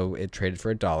it traded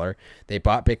for $1. They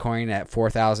bought Bitcoin at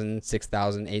 4,000,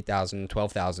 6,000, 8,000,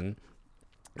 12,000.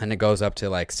 And it goes up to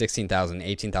like 16,000,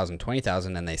 18,000,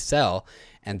 20,000, and they sell.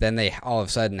 And then they all of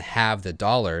a sudden have the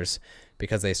dollars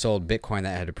because they sold Bitcoin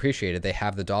that had appreciated. They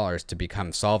have the dollars to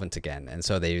become solvent again. And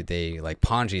so they like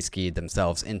Ponzi skied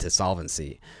themselves into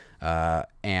solvency.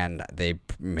 And they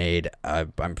made,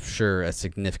 I'm sure, a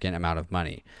significant amount of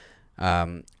money.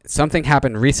 Something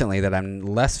happened recently that I'm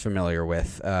less familiar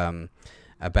with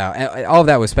about, and all of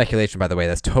that was speculation, by the way.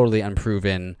 That's totally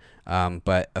unproven,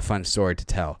 but a fun story to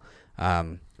tell.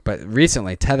 But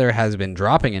recently, Tether has been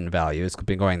dropping in value. It's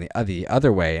been going the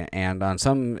other way, and on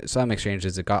some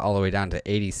exchanges, it got all the way down to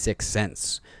 86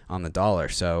 cents on the dollar.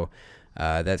 So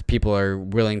that people are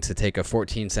willing to take a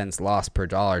 14 cents loss per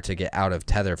dollar to get out of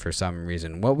Tether for some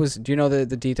reason. Do you know the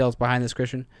details behind this,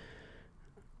 Christian?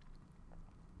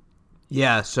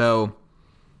 Yeah, so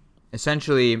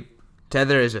essentially,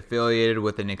 Tether is affiliated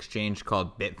with an exchange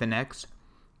called Bitfinex,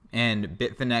 and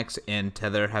Bitfinex and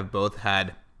Tether have both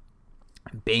had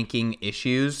banking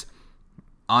issues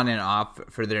on and off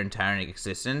for their entire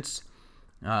existence,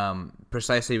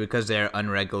 precisely because they're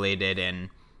unregulated and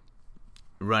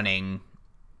running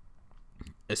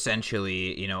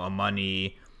essentially, a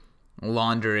money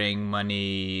laundering,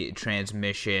 money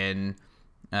transmission,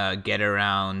 get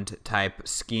around type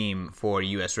scheme for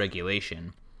U.S.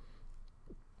 regulation.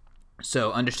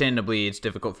 So understandably, it's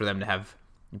difficult for them to have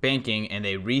banking, and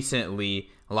they recently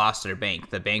lost their bank.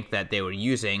 The bank that they were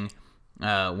using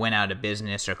went out of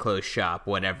business or closed shop,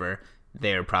 whatever.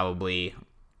 They're probably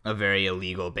a very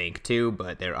illegal bank too,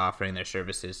 but they're offering their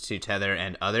services to Tether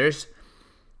and others.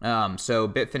 So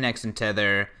Bitfinex and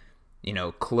Tether,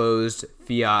 closed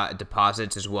fiat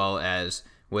deposits as well as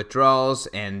withdrawals,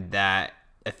 and that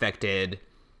affected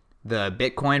the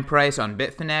Bitcoin price on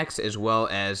Bitfinex as well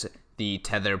as the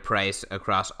Tether price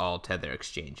across all Tether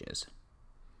exchanges.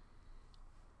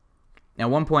 At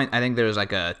one point, I think there was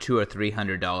like a $200 or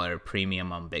 $300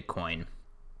 premium on Bitcoin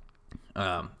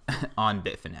on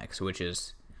Bitfinex, which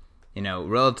is,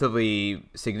 relatively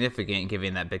significant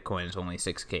given that Bitcoin is only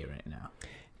 $6,000 right now.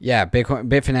 Yeah,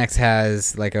 Bitfinex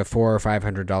has like a $400 or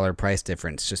 $500 price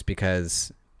difference just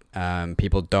because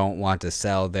people don't want to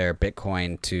sell their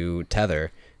Bitcoin to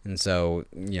Tether, and so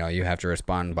you have to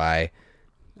respond by.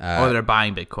 They're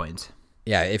buying Bitcoins.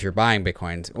 Yeah, if you're buying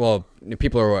Bitcoins, well,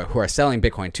 people who are selling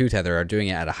Bitcoin to Tether are doing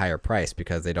it at a higher price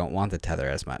because they don't want the Tether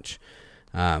as much.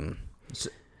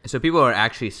 So people who are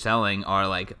actually selling are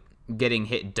like getting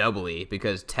hit doubly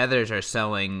because Tethers are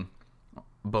selling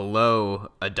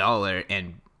below $1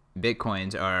 and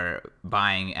Bitcoins are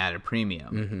buying at a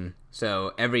premium. Mm-hmm.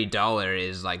 So every dollar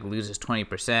is like loses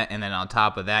 20%, and then on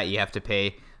top of that, you have to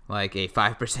pay like a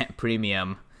 5%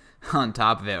 premium on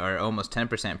top of it, or almost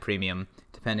 10% premium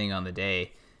depending on the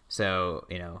day. So,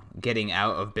 getting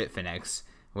out of Bitfinex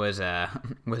was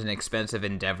an expensive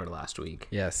endeavor last week.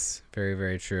 Yes, very,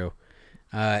 very true.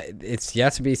 It's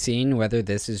yet to be seen whether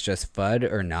this is just FUD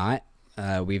or not.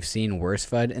 We've seen worse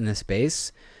FUD in the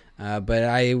space, but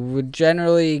I would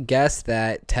generally guess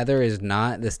that Tether is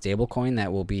not the stablecoin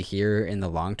that will be here in the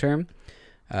long term.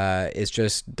 It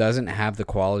just doesn't have the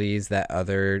qualities that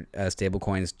other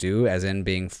stablecoins do, as in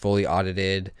being fully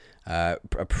audited,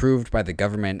 approved by the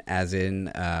government, as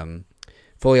in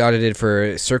fully audited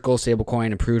for Circle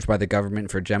stablecoin, approved by the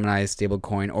government for Gemini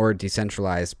stablecoin, or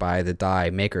decentralized by the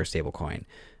DAI Maker stablecoin.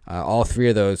 All three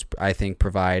of those, I think,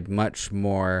 provide much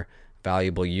more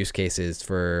valuable use cases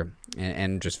for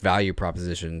and just value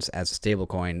propositions as a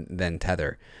stablecoin than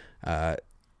Tether.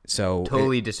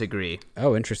 Totally disagree.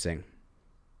 Oh, interesting.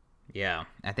 Yeah,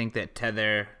 I think that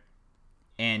Tether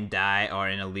and DAI are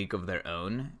in a league of their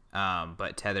own,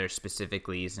 but Tether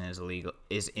specifically is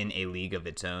in a league of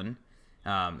its own.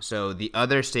 So the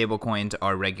other stablecoins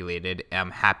are regulated.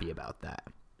 I'm happy about that.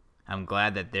 I'm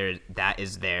glad that that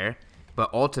is there. But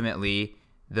ultimately,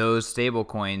 those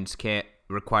stablecoins can't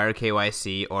require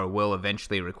KYC or will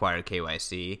eventually require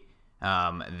KYC.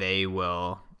 They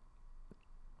will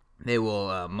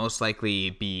most likely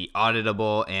be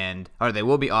auditable they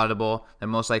will be auditable. They'll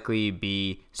most likely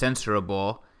be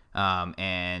censorable,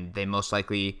 and they most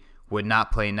likely would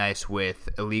not play nice with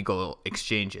illegal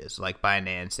exchanges like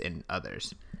Binance and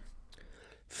others.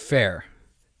 Fair.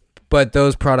 But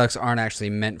those products aren't actually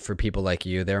meant for people like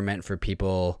you. They're meant for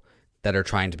people that are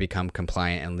trying to become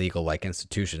compliant and legal, like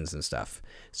institutions and stuff.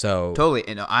 So totally.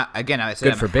 I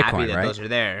said I'm for happy Bitcoin, that right? those are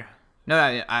there.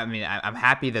 No, I mean, I'm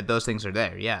happy that those things are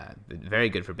there. Yeah, very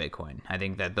good for Bitcoin. I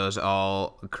think that those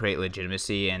all create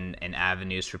legitimacy and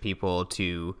avenues for people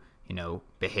to,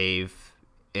 behave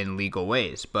in legal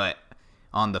ways. But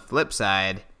on the flip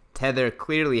side, Tether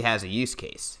clearly has a use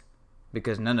case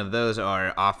because none of those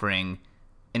are offering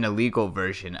an illegal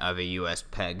version of a US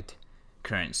pegged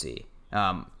currency.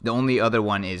 The only other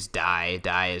one is DAI.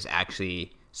 DAI is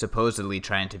actually supposedly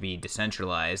trying to be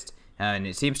decentralized, and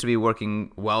it seems to be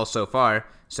working well so far.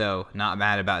 So not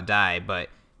mad about DAI, but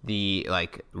the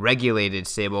regulated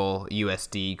stable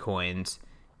USD coins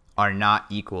are not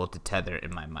equal to Tether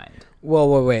in my mind.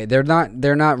 Well, wait. They're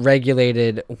not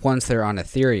regulated once they're on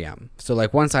Ethereum. So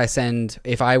once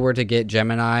if I were to get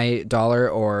Gemini dollar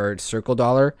or Circle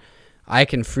dollar, I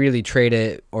can freely trade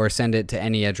it or send it to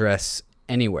any address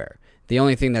anywhere. The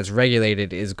only thing that's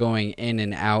regulated is going in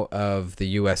and out of the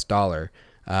US dollar,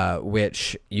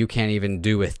 which you can't even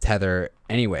do with Tether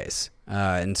anyways.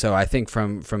 And so I think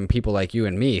from people like you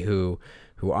and me who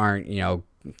aren't,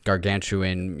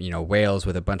 gargantuan, whales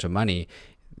with a bunch of money,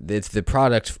 it's the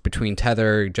product between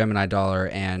Tether, Gemini dollar,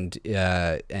 and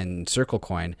Circle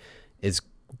coin is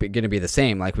going to be the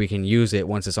same. We can use it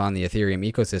once it's on the Ethereum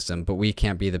ecosystem, but we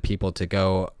can't be the people to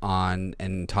go on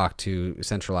and talk to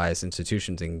centralized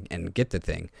institutions and get the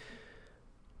thing.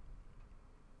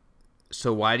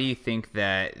 So why do you think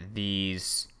that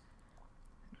these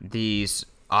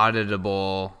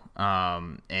auditable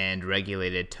and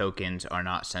regulated tokens are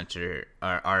not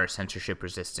censorship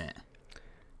resistant?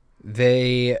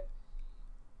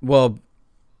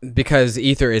 Because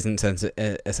Ether isn't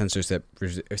censorship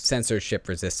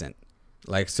resistant.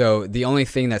 So the only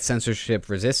thing that's censorship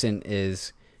resistant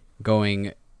is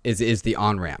the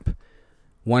on ramp.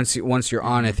 Once you're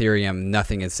on Ethereum,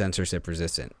 nothing is censorship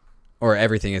resistant, or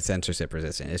everything is censorship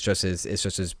resistant. It's just as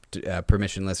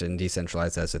permissionless and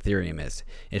decentralized as Ethereum is.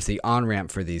 It's the on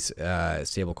ramp for these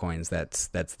stable coins that's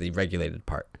the regulated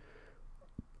part.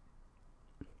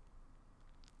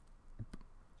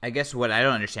 I guess what I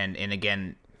don't understand, and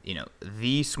again,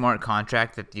 the smart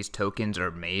contract that these tokens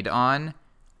are made on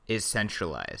is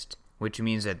centralized, which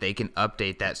means that they can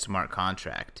update that smart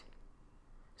contract.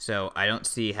 So I don't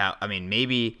see how,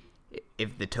 maybe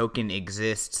if the token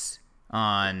exists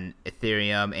on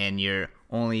Ethereum and you're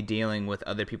only dealing with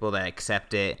other people that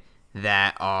accept it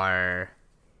that are,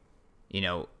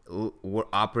 we're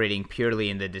operating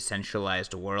purely in the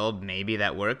decentralized world, maybe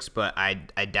that works, but I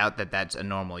doubt that that's a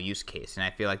normal use case. And I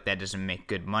feel like that doesn't make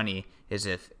good money is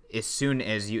if as soon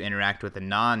as you interact with a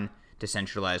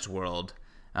non-decentralized world,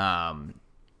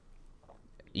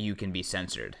 you can be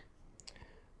censored.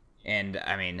 And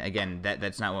again,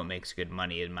 that's not what makes good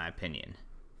money in my opinion.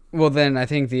 Well, then I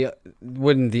think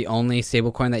wouldn't the only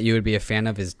stablecoin that you would be a fan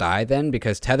of is DAI then?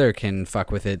 Because Tether can fuck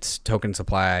with its token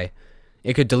supply.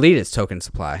 It could delete its token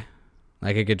supply.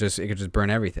 It could just burn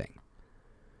everything.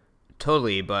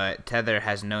 Totally, but Tether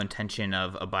has no intention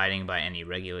of abiding by any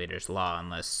regulator's law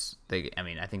unless I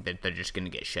think that they're just going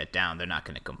to get shut down. They're not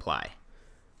going to comply.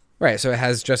 Right, so it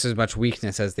has just as much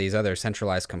weakness as these other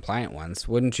centralized compliant ones.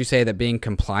 Wouldn't you say that being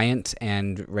compliant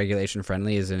and regulation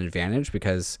friendly is an advantage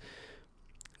because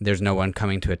there's no one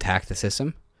coming to attack the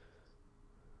system?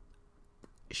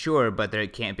 Sure, but they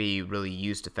can't be really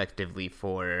used effectively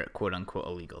for quote-unquote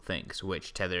illegal things,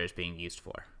 which Tether is being used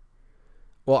for.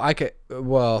 Well, what do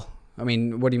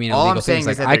you mean All illegal I'm saying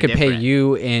things? is that I could different. pay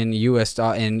you in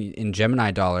in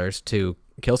Gemini dollars to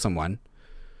kill someone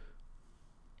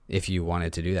if you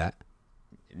wanted to do that.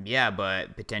 Yeah,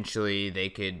 but potentially they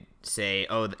could say,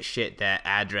 "Oh, shit, that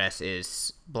address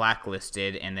is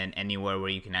blacklisted," and then anywhere where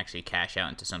you can actually cash out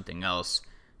into something else,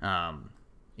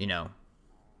 you know,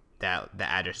 that the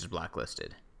address is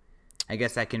blacklisted. I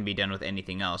guess that can be done with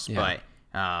anything else, but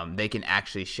they can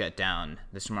actually shut down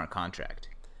the smart contract.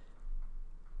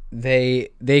 They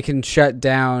can shut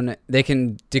down. They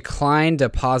can decline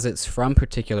deposits from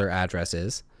particular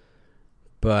addresses,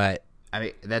 but I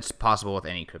mean, that's possible with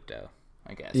any crypto,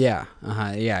 I guess. yeah,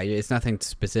 it's nothing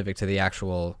specific to the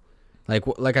actual.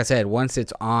 Like I said, once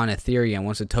it's on Ethereum,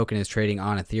 once a token is trading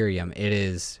on Ethereum, it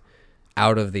is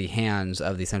out of the hands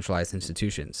of the centralized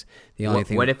institutions. The only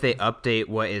thing. What if they update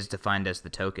what is defined as the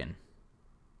token?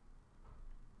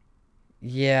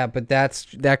 Yeah, but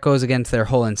that goes against their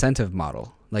whole incentive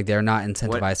model. Like, they're not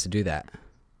incentivized to do that.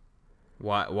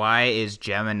 Why is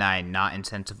Gemini not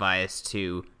incentivized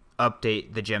to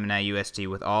update the Gemini USD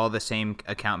with all the same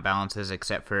account balances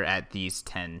except for at these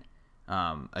 10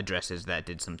 addresses that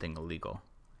did something illegal?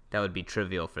 That would be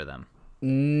trivial for them.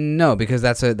 No, because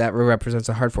that represents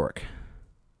a hard fork.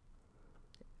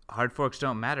 Hard forks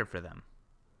don't matter for them.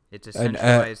 It's a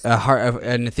centralized...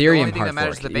 an Ethereum hard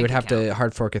fork. You would have to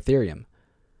hard fork Ethereum.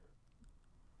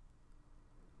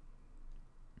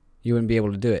 You wouldn't be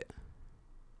able to do it.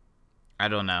 I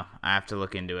don't know. I have to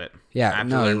look into it. Yeah,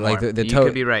 no, like you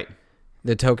could be right.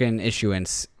 The token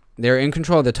issuance, they're in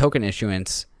control of the token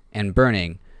issuance and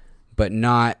burning, but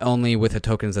not only with the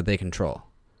tokens that they control.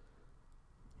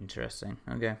 Interesting.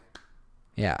 Okay.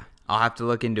 Yeah. I'll have to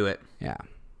look into it. Yeah.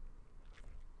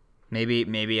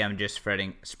 Maybe I'm just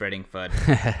spreading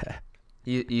FUD.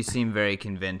 You seem very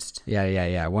convinced.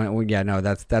 Yeah. No,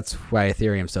 that's why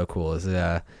Ethereum's so cool. Is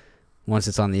once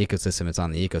it's on the ecosystem, it's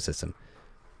on the ecosystem.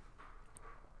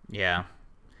 Yeah.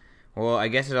 Well, I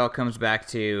guess it all comes back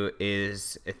to,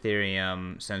 is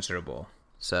Ethereum censorable?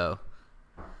 So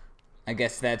I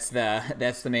guess that's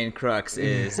the main crux,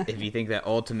 is if you think that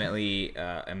ultimately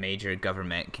a major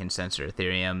government can censor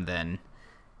Ethereum, then,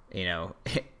 you know,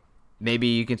 maybe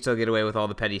you can still get away with all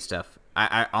the petty stuff.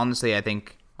 I honestly, I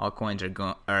think altcoins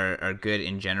are good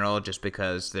in general, just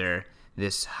because they're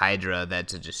this hydra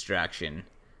that's a distraction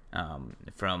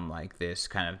from like this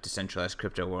kind of decentralized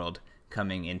crypto world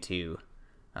coming into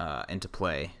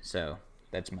play. So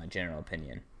that's my general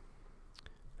opinion.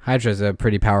 Hydra's a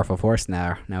pretty powerful force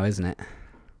now, isn't it?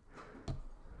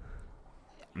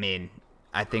 I mean,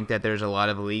 I think that there's a lot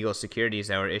of illegal securities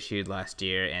that were issued last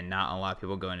year, and not a lot of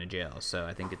people going to jail. So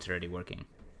I think it's already working.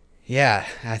 Yeah,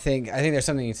 I think there's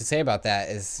something to say about that.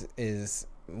 Is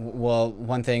well,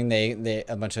 one thing, they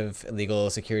a bunch of illegal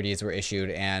securities were issued,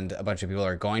 and a bunch of people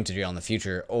are going to jail in the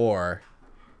future, or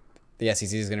the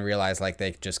SEC is going to realize like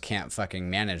they just can't fucking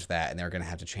manage that, and they're going to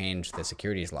have to change the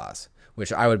securities laws,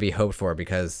 which I would be hoped for,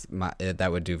 because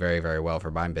that would do very, very well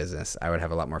for my business. I would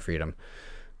have a lot more freedom.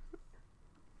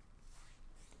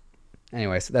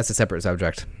 Anyways, that's a separate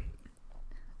subject.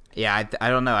 Yeah, I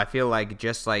don't know. I feel like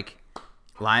just like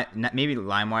maybe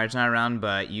LimeWire's not around,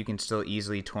 but you can still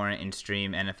easily torrent and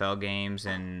stream NFL games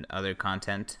and other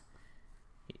content.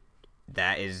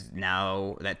 That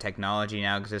technology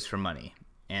now exists for money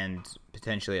and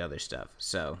potentially other stuff.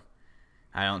 So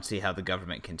I don't see how the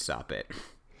government can stop it.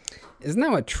 Isn't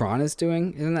that what Tron is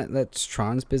doing? Isn't that's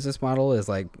Tron's business model, is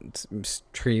like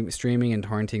streaming and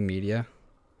torrenting media?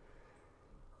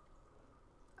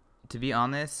 To be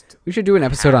honest, we should do an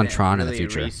episode on Tron in the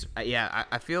future.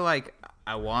 I feel like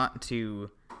I want to,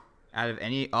 out of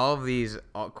all of these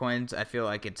altcoins, I feel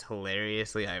like it's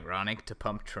hilariously ironic to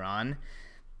pump Tron.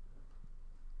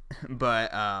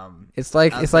 But it's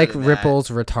like Ripple's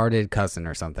retarded cousin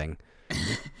or something.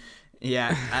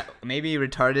 Yeah, maybe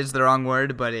retarded is the wrong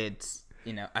word, but it's,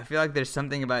 you know, I feel like there's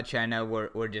something about China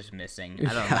we're just missing.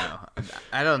 I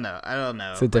don't know.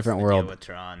 It's a different world with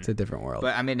Tron. It's a different world.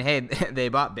 But I mean, hey, they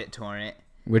bought BitTorrent,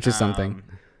 which is something.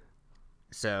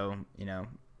 So, you know,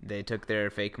 they took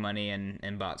their fake money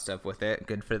and bought stuff with it.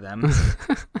 Good for them.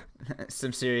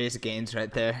 Some serious gains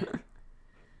right there.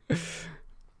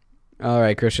 All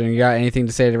right, Christian, you got anything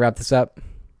to say to wrap this up?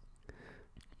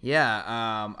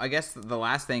 Yeah, I guess the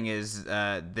last thing is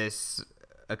this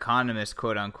economist,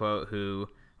 quote unquote, who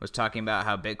was talking about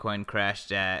how Bitcoin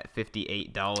crashed at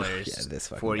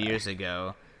 $58 4 years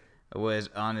ago, was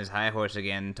on his high horse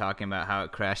again, talking about how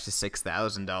it crashed to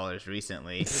 $6,000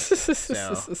 recently.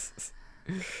 So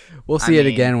we'll see it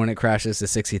again when it crashes to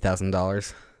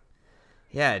 $60,000.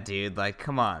 Yeah, dude, like,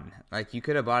 come on. Like, you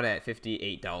could have bought it at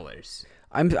 $58.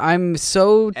 I'm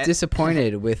so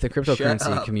disappointed with the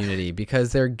cryptocurrency community,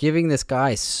 because they're giving this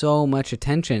guy so much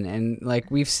attention, and like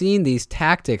we've seen these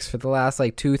tactics for the last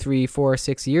like 2, 3, 4,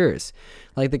 6 years.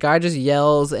 Like, the guy just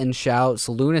yells and shouts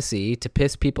lunacy to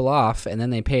piss people off, and then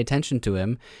they pay attention to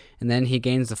him, and then he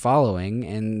gains the following,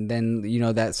 and then, you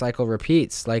know, that cycle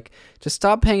repeats. Like, just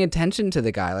stop paying attention to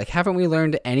the guy. Like, haven't we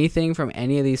learned anything from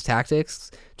any of these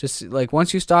tactics? Just, like,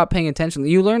 once you stop paying attention,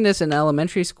 you learn this in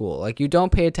elementary school. Like, you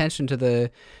don't pay attention to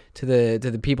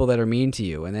the people that are mean to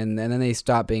you, and then they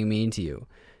stop being mean to you.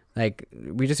 Like,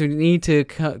 we just need to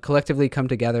collectively come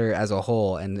together as a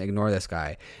whole and ignore this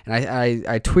guy. And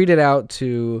I tweeted out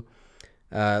to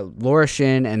Laura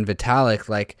Shin and Vitalik,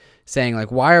 like, saying, like,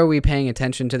 why are we paying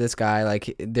attention to this guy?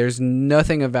 Like, there's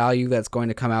nothing of value that's going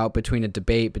to come out between a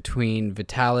debate between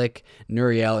Vitalik,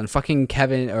 Nuriel, and fucking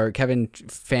Kevin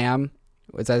Pham.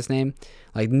 What's that his name?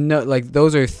 Like, no, like,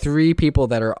 those are three people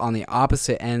that are on the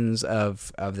opposite ends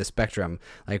of the spectrum.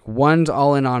 Like, one's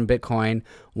all in on Bitcoin,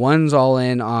 one's all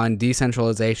in on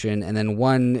decentralization, and then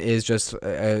one is just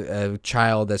a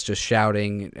child that's just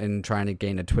shouting and trying to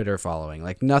gain a Twitter following.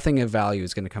 Like, nothing of value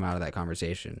is going to come out of that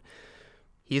conversation.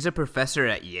 He's a professor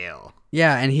at Yale.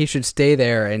 Yeah, and he should stay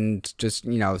there and just,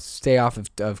 you know, stay off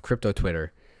of crypto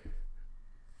Twitter.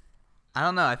 I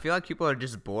don't know. I feel like people are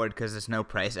just bored because there's no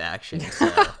price action.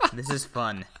 So this is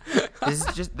fun.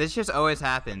 This just always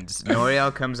happens.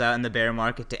 Noriel comes out in the bear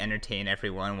market to entertain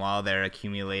everyone while they're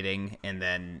accumulating and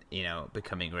then, you know,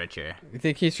 becoming richer. You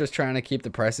think he's just trying to keep the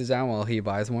prices down while he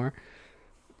buys more?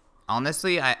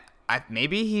 Honestly, I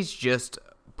maybe he's just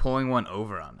pulling one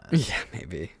over on us. Yeah,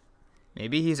 maybe.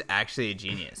 Maybe he's actually a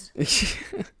genius.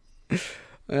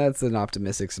 That's an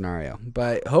optimistic scenario,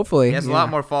 but hopefully he has a lot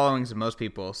more followings than most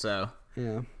people. So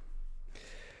yeah.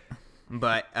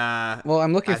 But well,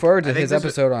 I'm looking forward to his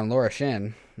episode on Laura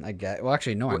Shin. I get. Well,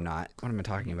 actually, no, I'm not. What am I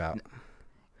talking about?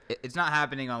 It's not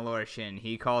happening on Laura Shin.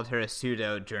 He called her a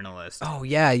pseudo journalist. Oh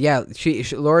yeah. She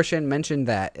Laura Shin mentioned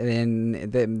that in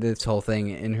this whole thing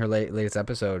in her latest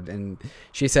episode, and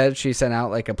she said she sent out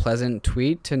like a pleasant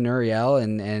tweet to Nuriel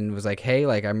and was like, "Hey,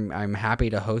 like I'm happy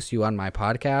to host you on my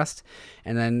podcast."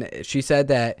 And then she said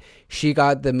that she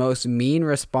got the most mean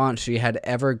response she had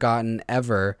ever gotten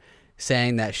ever,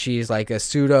 saying that she's like a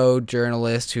pseudo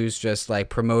journalist who's just like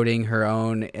promoting her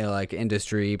own like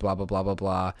industry, blah blah blah blah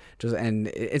blah. Just, and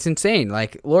it's insane.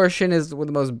 Like, Laura Shin is the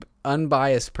most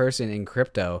unbiased person in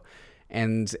crypto,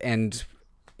 and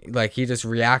like he just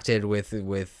reacted with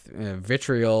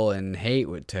vitriol and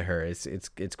hate to her.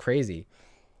 It's crazy.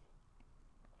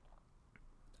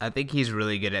 I think he's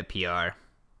really good at PR.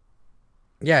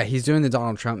 Yeah, he's doing the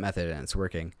Donald Trump method and it's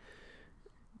working.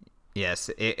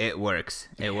 Yes, it works.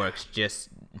 It works.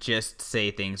 Just say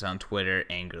things on Twitter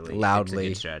angrily, loudly. It's a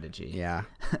good strategy. Yeah,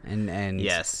 and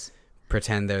yes,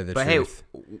 pretend they're the truth.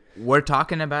 But hey, we're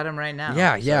talking about him right now.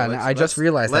 Yeah, so and I just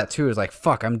realized that too. Is like,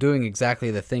 fuck, I'm doing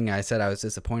exactly the thing I said I was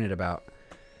disappointed about.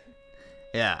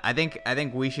 Yeah, I think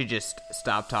we should just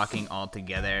stop talking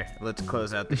altogether. Let's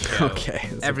close out the show. Okay,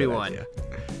 everyone.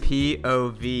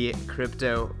 POV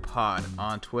Crypto Pod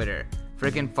on Twitter.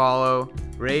 Freaking follow,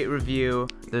 rate, review.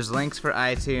 There's links for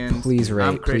iTunes. Please rate,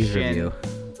 I'm Christian. Please review.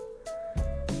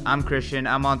 I'm Christian.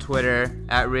 I'm on Twitter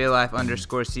at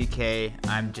reallife_CK.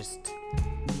 I'm just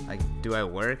like, do I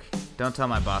work? Don't tell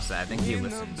my boss that. I think he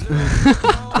listens.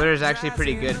 Twitter is actually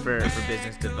pretty good for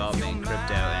business development,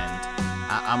 crypto, and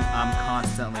I'm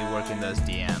constantly working those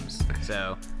DMs.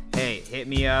 So hey, hit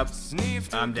me up.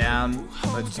 I'm down.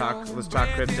 Let's talk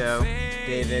crypto.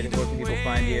 David, where can people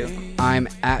find you? I'm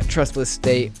at Trustless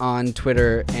State on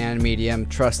Twitter and Medium.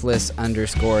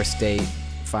 Trustless_state.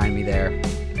 Find me there.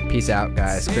 Peace out,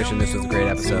 guys. Christian, this was a great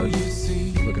episode.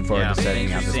 Looking forward to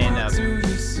setting up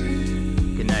this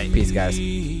one. Good night. Peace, guys.